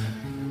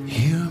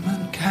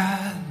 Human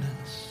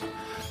kindness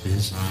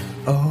is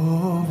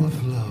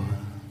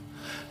overflowing,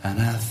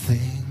 and I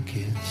think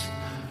it's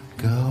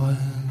going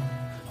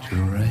to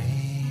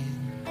rain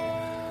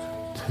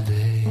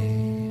today.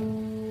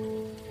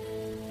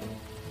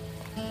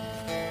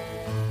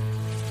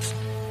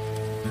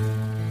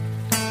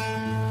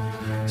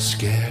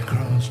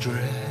 Scarecrows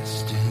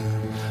dressed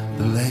in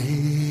the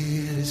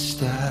latest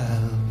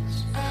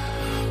styles,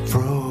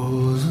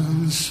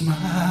 frozen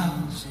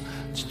smiles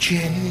to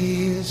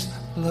chase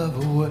love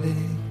away.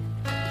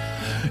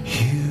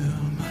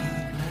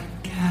 Human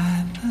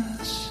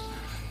kindness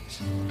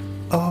is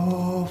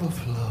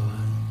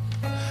overflowing,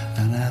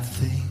 and I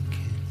think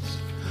it's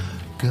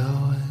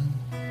going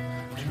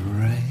to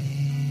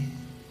rain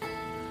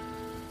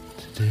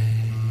today.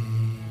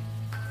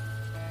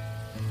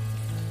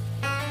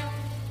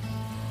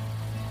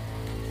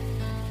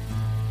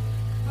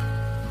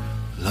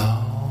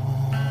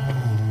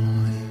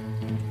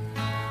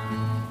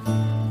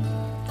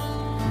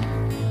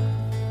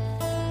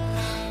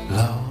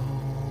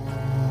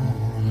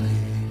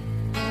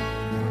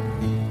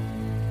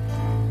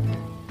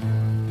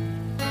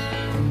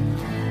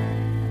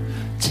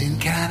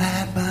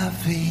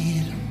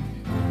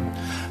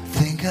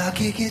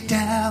 Kick it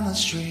down the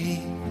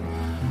street.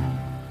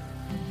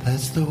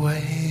 That's the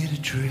way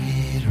to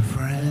treat a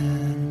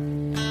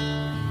friend.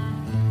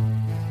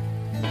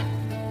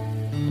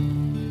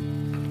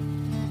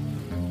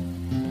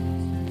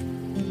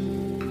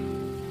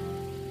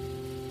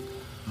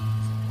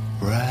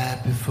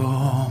 Right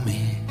before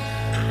me,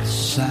 the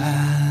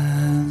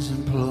signs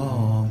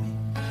implore me.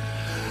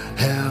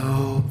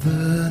 Help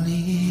the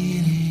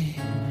needy,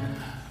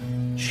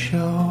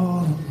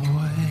 show them the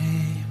way.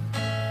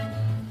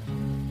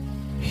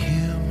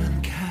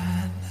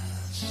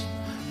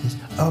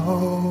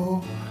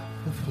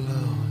 Overflowing,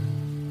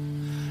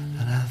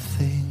 and I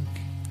think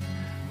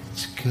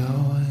it's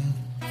going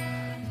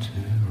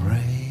to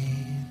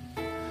rain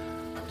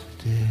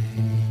today.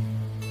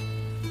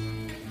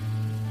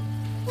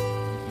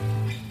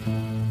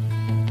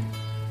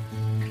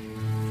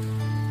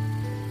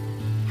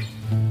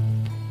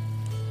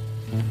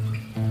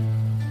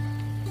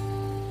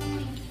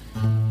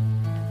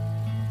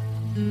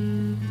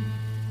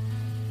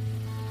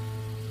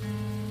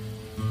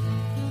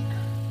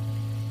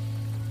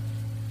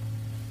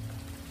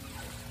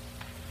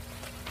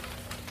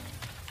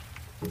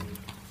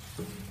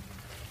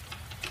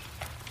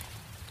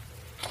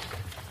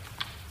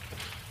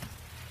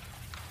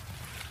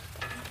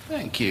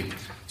 you.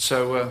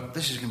 So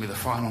this is going to be the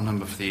final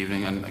number for the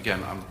evening, and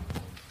again, I'm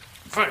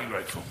very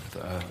grateful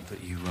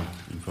that you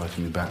invited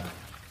me back.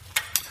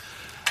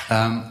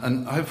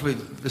 And hopefully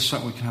this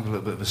song we can have a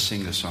little bit of a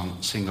sing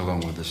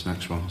along with this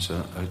next one. It's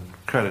a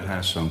Crowded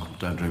House song called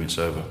Don't Dream It's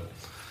Over.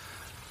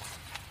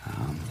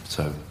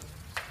 So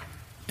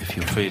if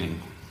you're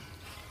feeling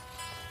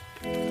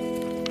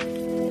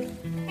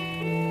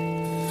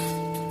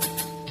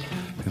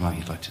like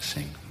you'd like to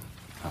sing,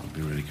 that would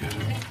be really good.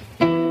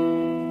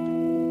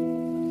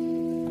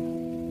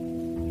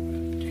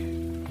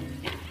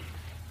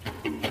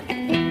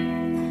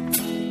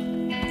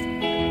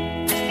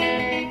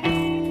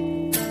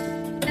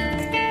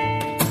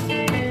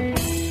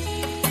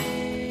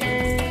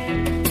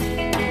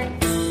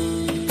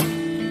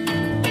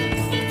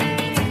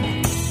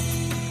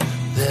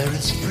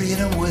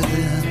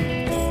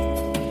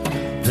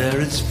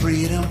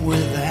 Freedom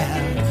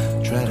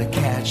without. Try to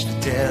catch the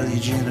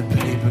deluge in a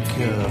paper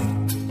cup.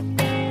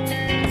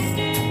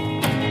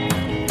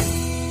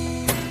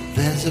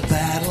 There's a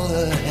battle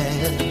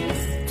ahead.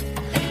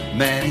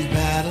 Many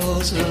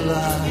battles are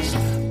lost,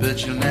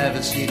 but you'll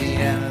never see the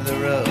end of the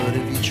road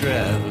if you're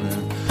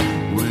traveling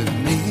with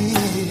me.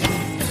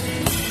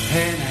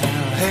 Hey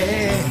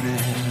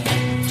now,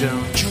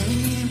 don't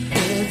dream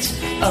it's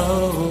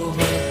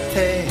over.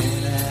 Hey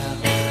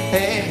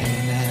now,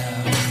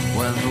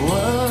 when the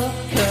world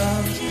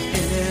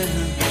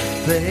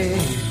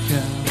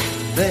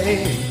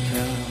they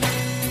come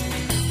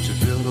to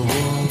build a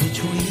wall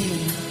between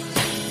us.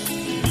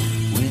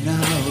 We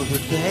know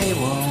that they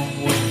won't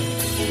win.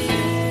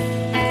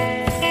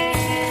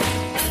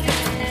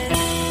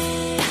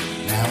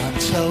 Now I'm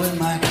towing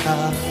my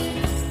car.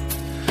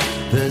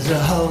 There's a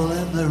hole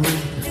in the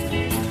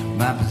roof.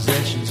 My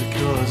possessions are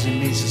causing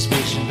me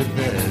suspicion, but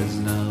there's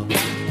no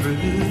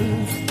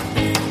proof.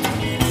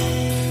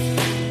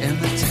 In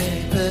the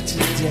paper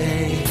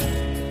today,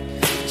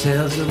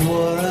 tales of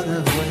war and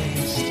of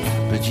waste,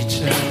 but you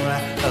turn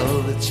right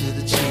over to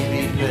the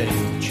TV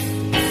page.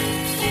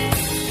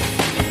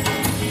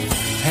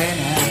 Hey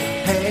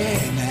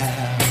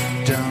now,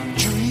 don't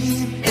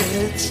dream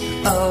it's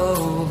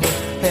over.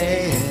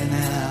 Hey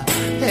now,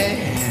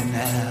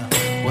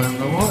 when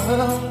the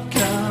world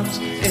comes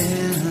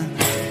in,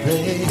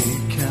 they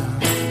come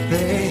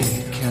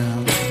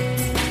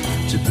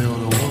to build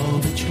a wall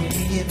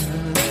between us.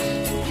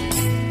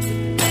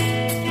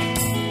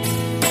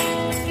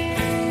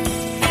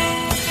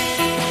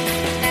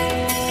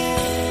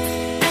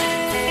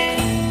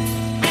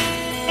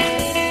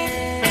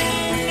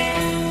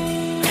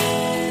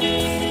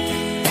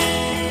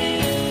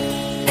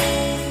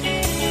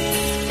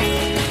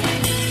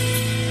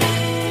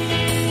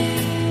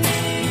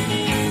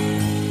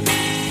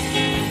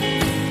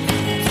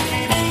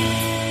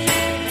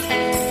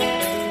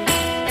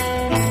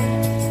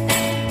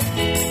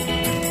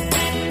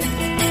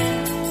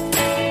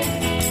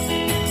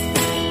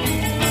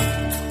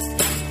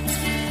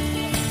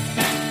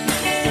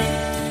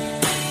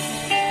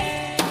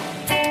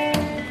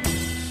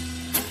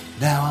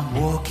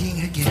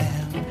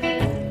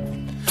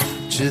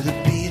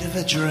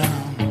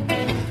 Drum,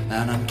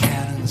 and I'm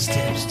counting the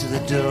steps to the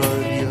door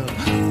of your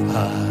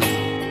heart.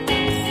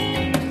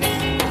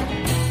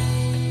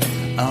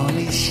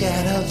 Only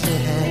shadows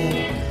ahead,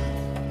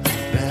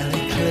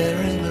 barely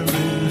clearing the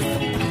roof.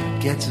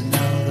 Get to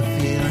know the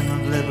feeling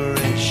of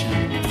liberation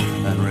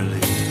and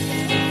relief.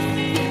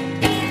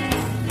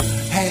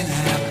 Hey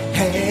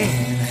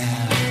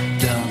now,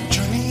 don't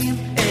dream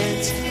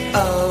it's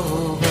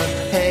over.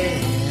 Hey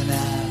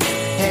now,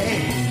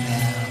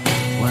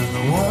 when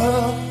the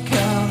world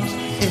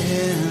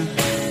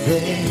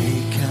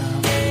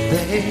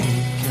they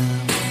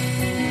come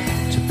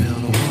to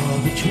build a wall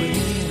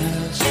between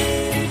us.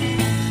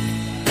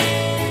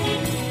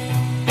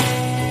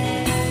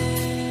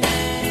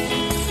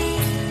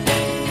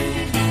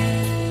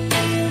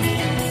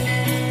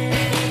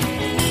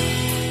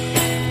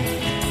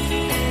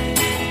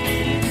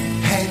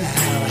 Hey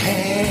now,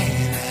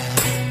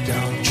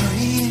 don't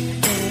dream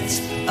it's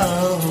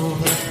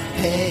over.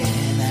 Hey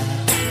now,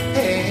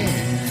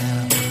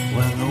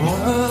 when the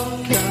world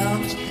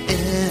comes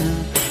in,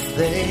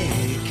 they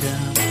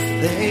come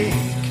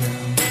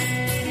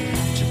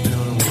to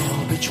build a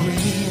wall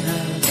between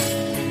us.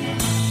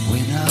 We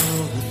know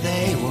that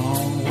they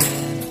won't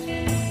win.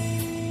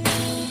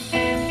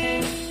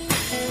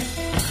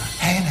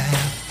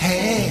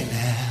 Hey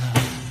now,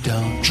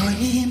 don't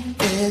dream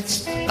it's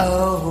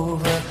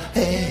over.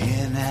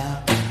 Hey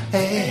now,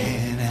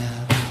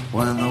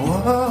 when the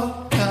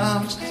world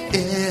comes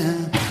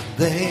in,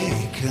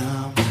 they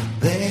come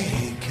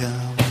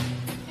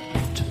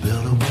to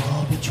build a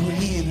wall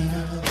between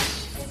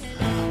us.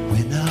 We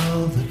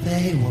know that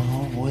they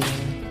won't win.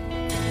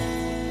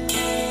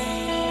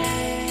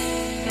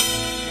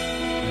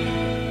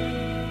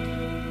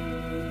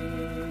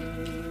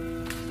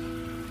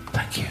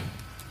 Thank you.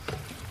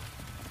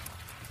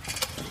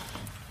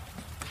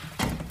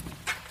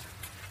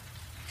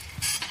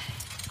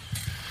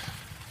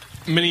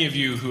 Many of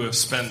you who have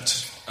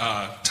spent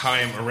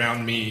time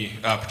around me,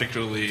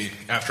 particularly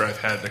after I've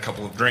had a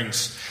couple of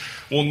drinks,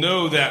 will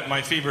know that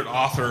my favorite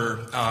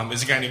author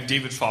is a guy named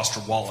David Foster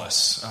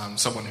Wallace,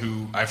 someone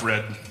who I've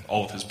read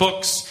all of his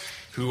books,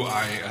 who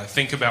I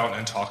think about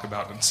and talk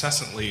about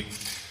incessantly.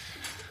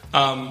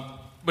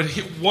 But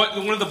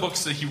one of the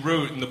books that he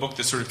wrote, and the book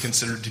that's sort of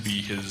considered to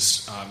be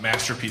his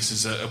masterpiece,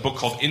 is a book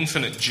called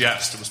Infinite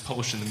Jest. It was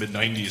published in the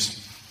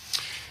mid-90s.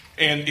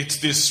 And it's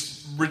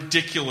this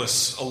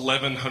ridiculous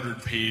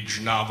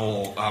 1,100-page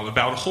novel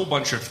about a whole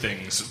bunch of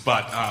things.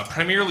 But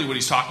primarily what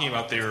he's talking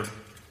about there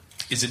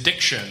is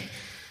addiction.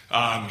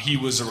 He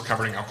was a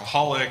recovering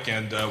alcoholic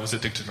and was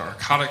addicted to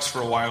narcotics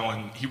for a while,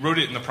 and he wrote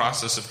it in the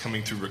process of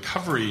coming through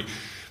recovery.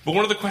 But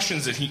one of the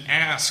questions that he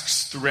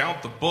asks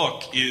throughout the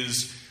book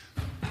is,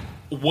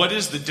 what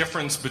is the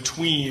difference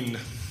between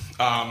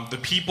the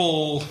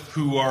people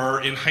who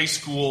are in high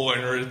school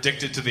and are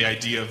addicted to the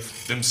idea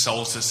of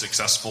themselves as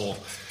successful,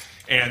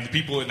 and the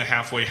people in the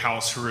halfway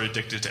house who are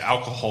addicted to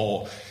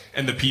alcohol,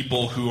 and the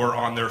people who are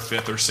on their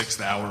 5th or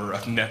 6th hour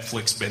of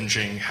Netflix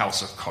binging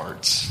House of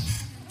Cards?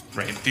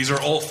 Right? These are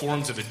all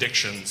forms of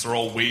addictions. They're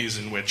all ways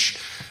in which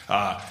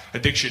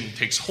addiction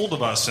takes hold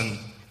of us. And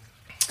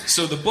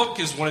so the book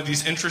is one of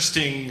these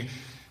interesting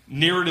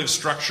narrative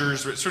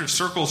structures where it sort of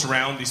circles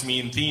around these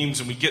main themes,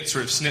 and we get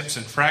sort of snips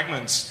and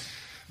fragments.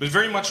 But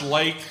very much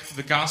like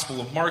the Gospel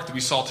of Mark that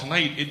we saw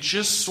tonight, it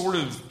just sort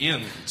of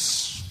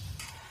ends.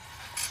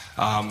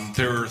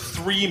 There are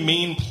 3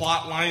 main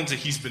plot lines that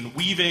he's been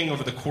weaving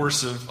over the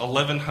course of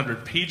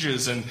 1,100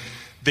 pages, and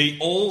they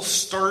all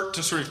start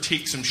to sort of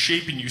take some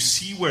shape, and you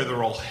see where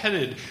they're all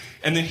headed,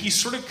 and then he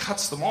sort of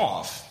cuts them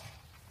off.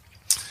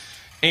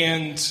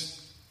 And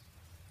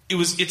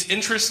it's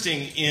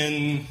interesting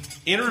in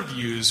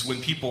interviews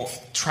when people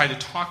try to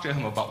talk to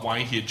him about why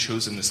he had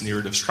chosen this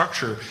narrative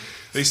structure.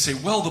 They say,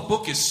 well, the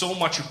book is so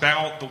much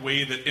about the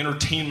way that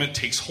entertainment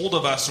takes hold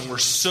of us, and we're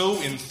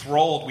so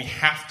enthralled, we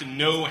have to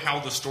know how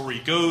the story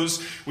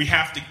goes. We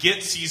have to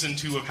get season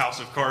 2 of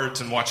House of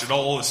Cards and watch it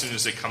all as soon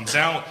as it comes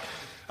out.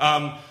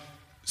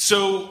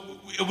 So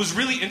I was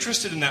really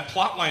interested in that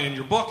plot line in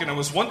your book, and I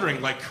was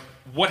wondering, like,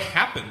 what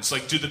happens?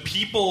 Like, do the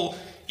people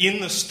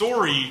in the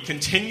story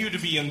continue to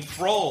be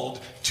enthralled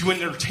to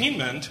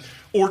entertainment,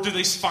 or do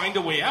they find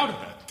a way out of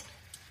it?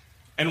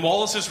 And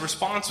Wallace's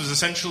response was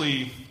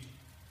essentially,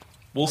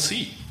 we'll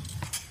see.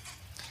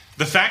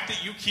 The fact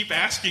that you keep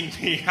asking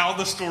me how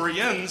the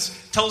story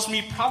ends tells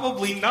me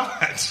probably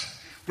not.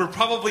 We're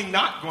probably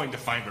not going to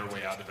find our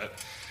way out of it.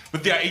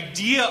 But the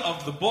idea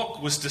of the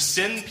book was to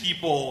send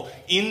people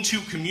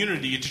into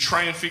community to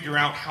try and figure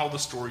out how the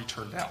story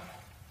turned out.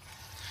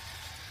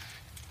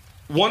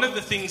 One of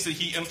the things that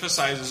he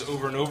emphasizes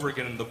over and over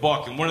again in the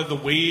book, and one of the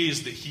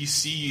ways that he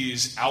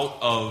sees out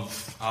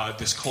of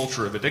this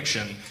culture of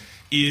addiction,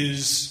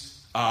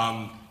 is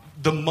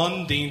the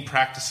mundane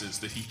practices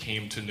that he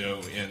came to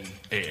know in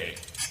AA.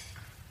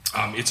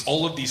 It's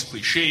all of these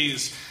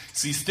cliches.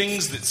 It's these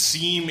things that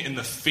seem in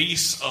the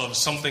face of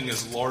something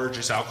as large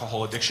as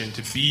alcohol addiction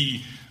to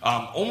be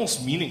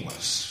almost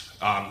meaningless.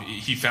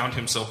 He found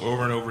himself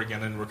over and over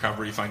again in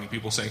recovery finding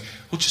people saying,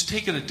 well, just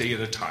take it a day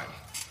at a time.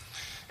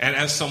 And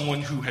as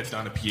someone who had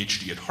done a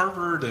PhD at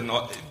Harvard, and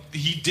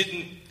it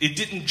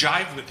didn't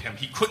jive with him.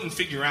 He couldn't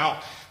figure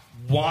out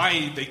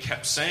why they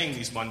kept saying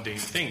these mundane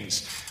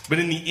things. But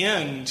in the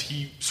end,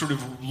 he sort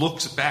of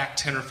looks back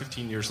 10 or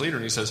 15 years later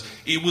and he says,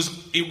 it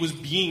was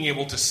being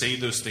able to say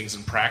those things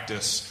and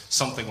practice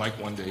something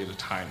like one day at a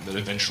time that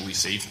eventually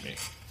saved me.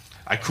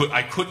 I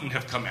couldn't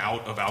have come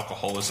out of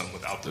alcoholism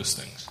without those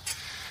things.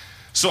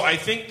 So I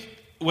think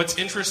what's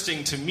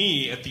interesting to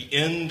me at the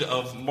end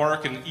of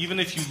Mark, and even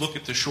if you look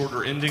at the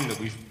shorter ending that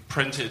we've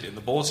printed in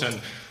the bulletin,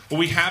 what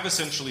we have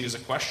essentially is a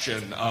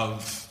question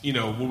of,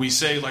 will we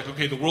say, like,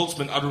 okay, the world's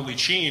been utterly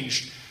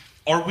changed.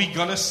 Are we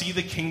going to see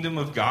the kingdom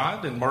of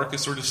God? And Mark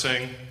is sort of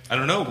saying, I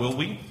don't know, will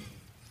we?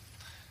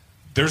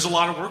 There's a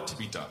lot of work to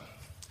be done.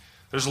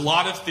 There's a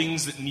lot of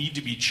things that need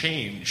to be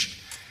changed.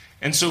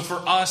 And so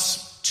for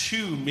us,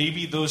 too,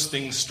 maybe those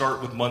things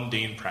start with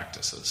mundane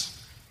practices.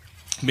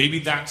 Maybe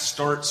that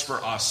starts for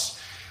us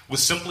with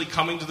simply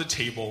coming to the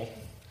table,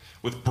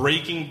 with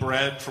breaking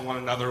bread for one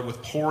another,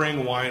 with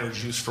pouring wine or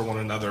juice for one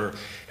another,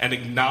 and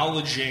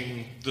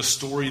acknowledging the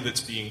story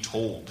that's being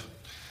told,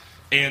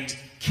 and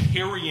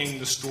carrying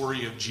the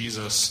story of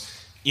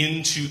Jesus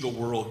into the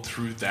world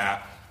through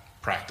that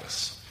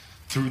practice,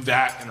 through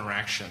that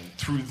interaction,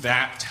 through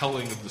that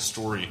telling of the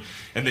story,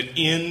 and that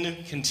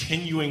in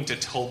continuing to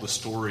tell the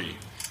story,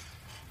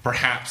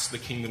 perhaps the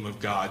kingdom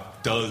of God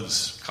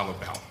does come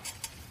about.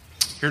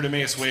 Here at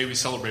Emmaus Way, we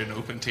celebrate an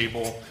open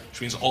table,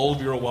 which means all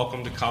of you are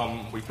welcome to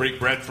come. We break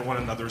bread for one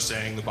another,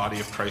 saying the body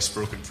of Christ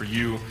broken for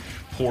you.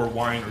 Pour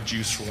wine or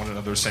juice for one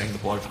another, saying the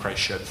blood of Christ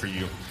shed for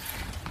you.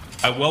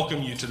 I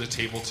welcome you to the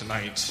table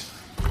tonight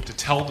to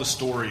tell the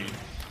story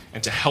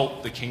and to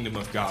help the kingdom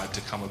of God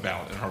to come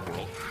about in our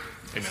world.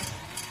 Amen.